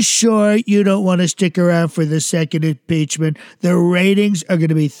 Are you sure you don't want to stick around for the second impeachment? The ratings are going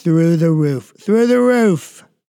to be through the roof. Through the roof.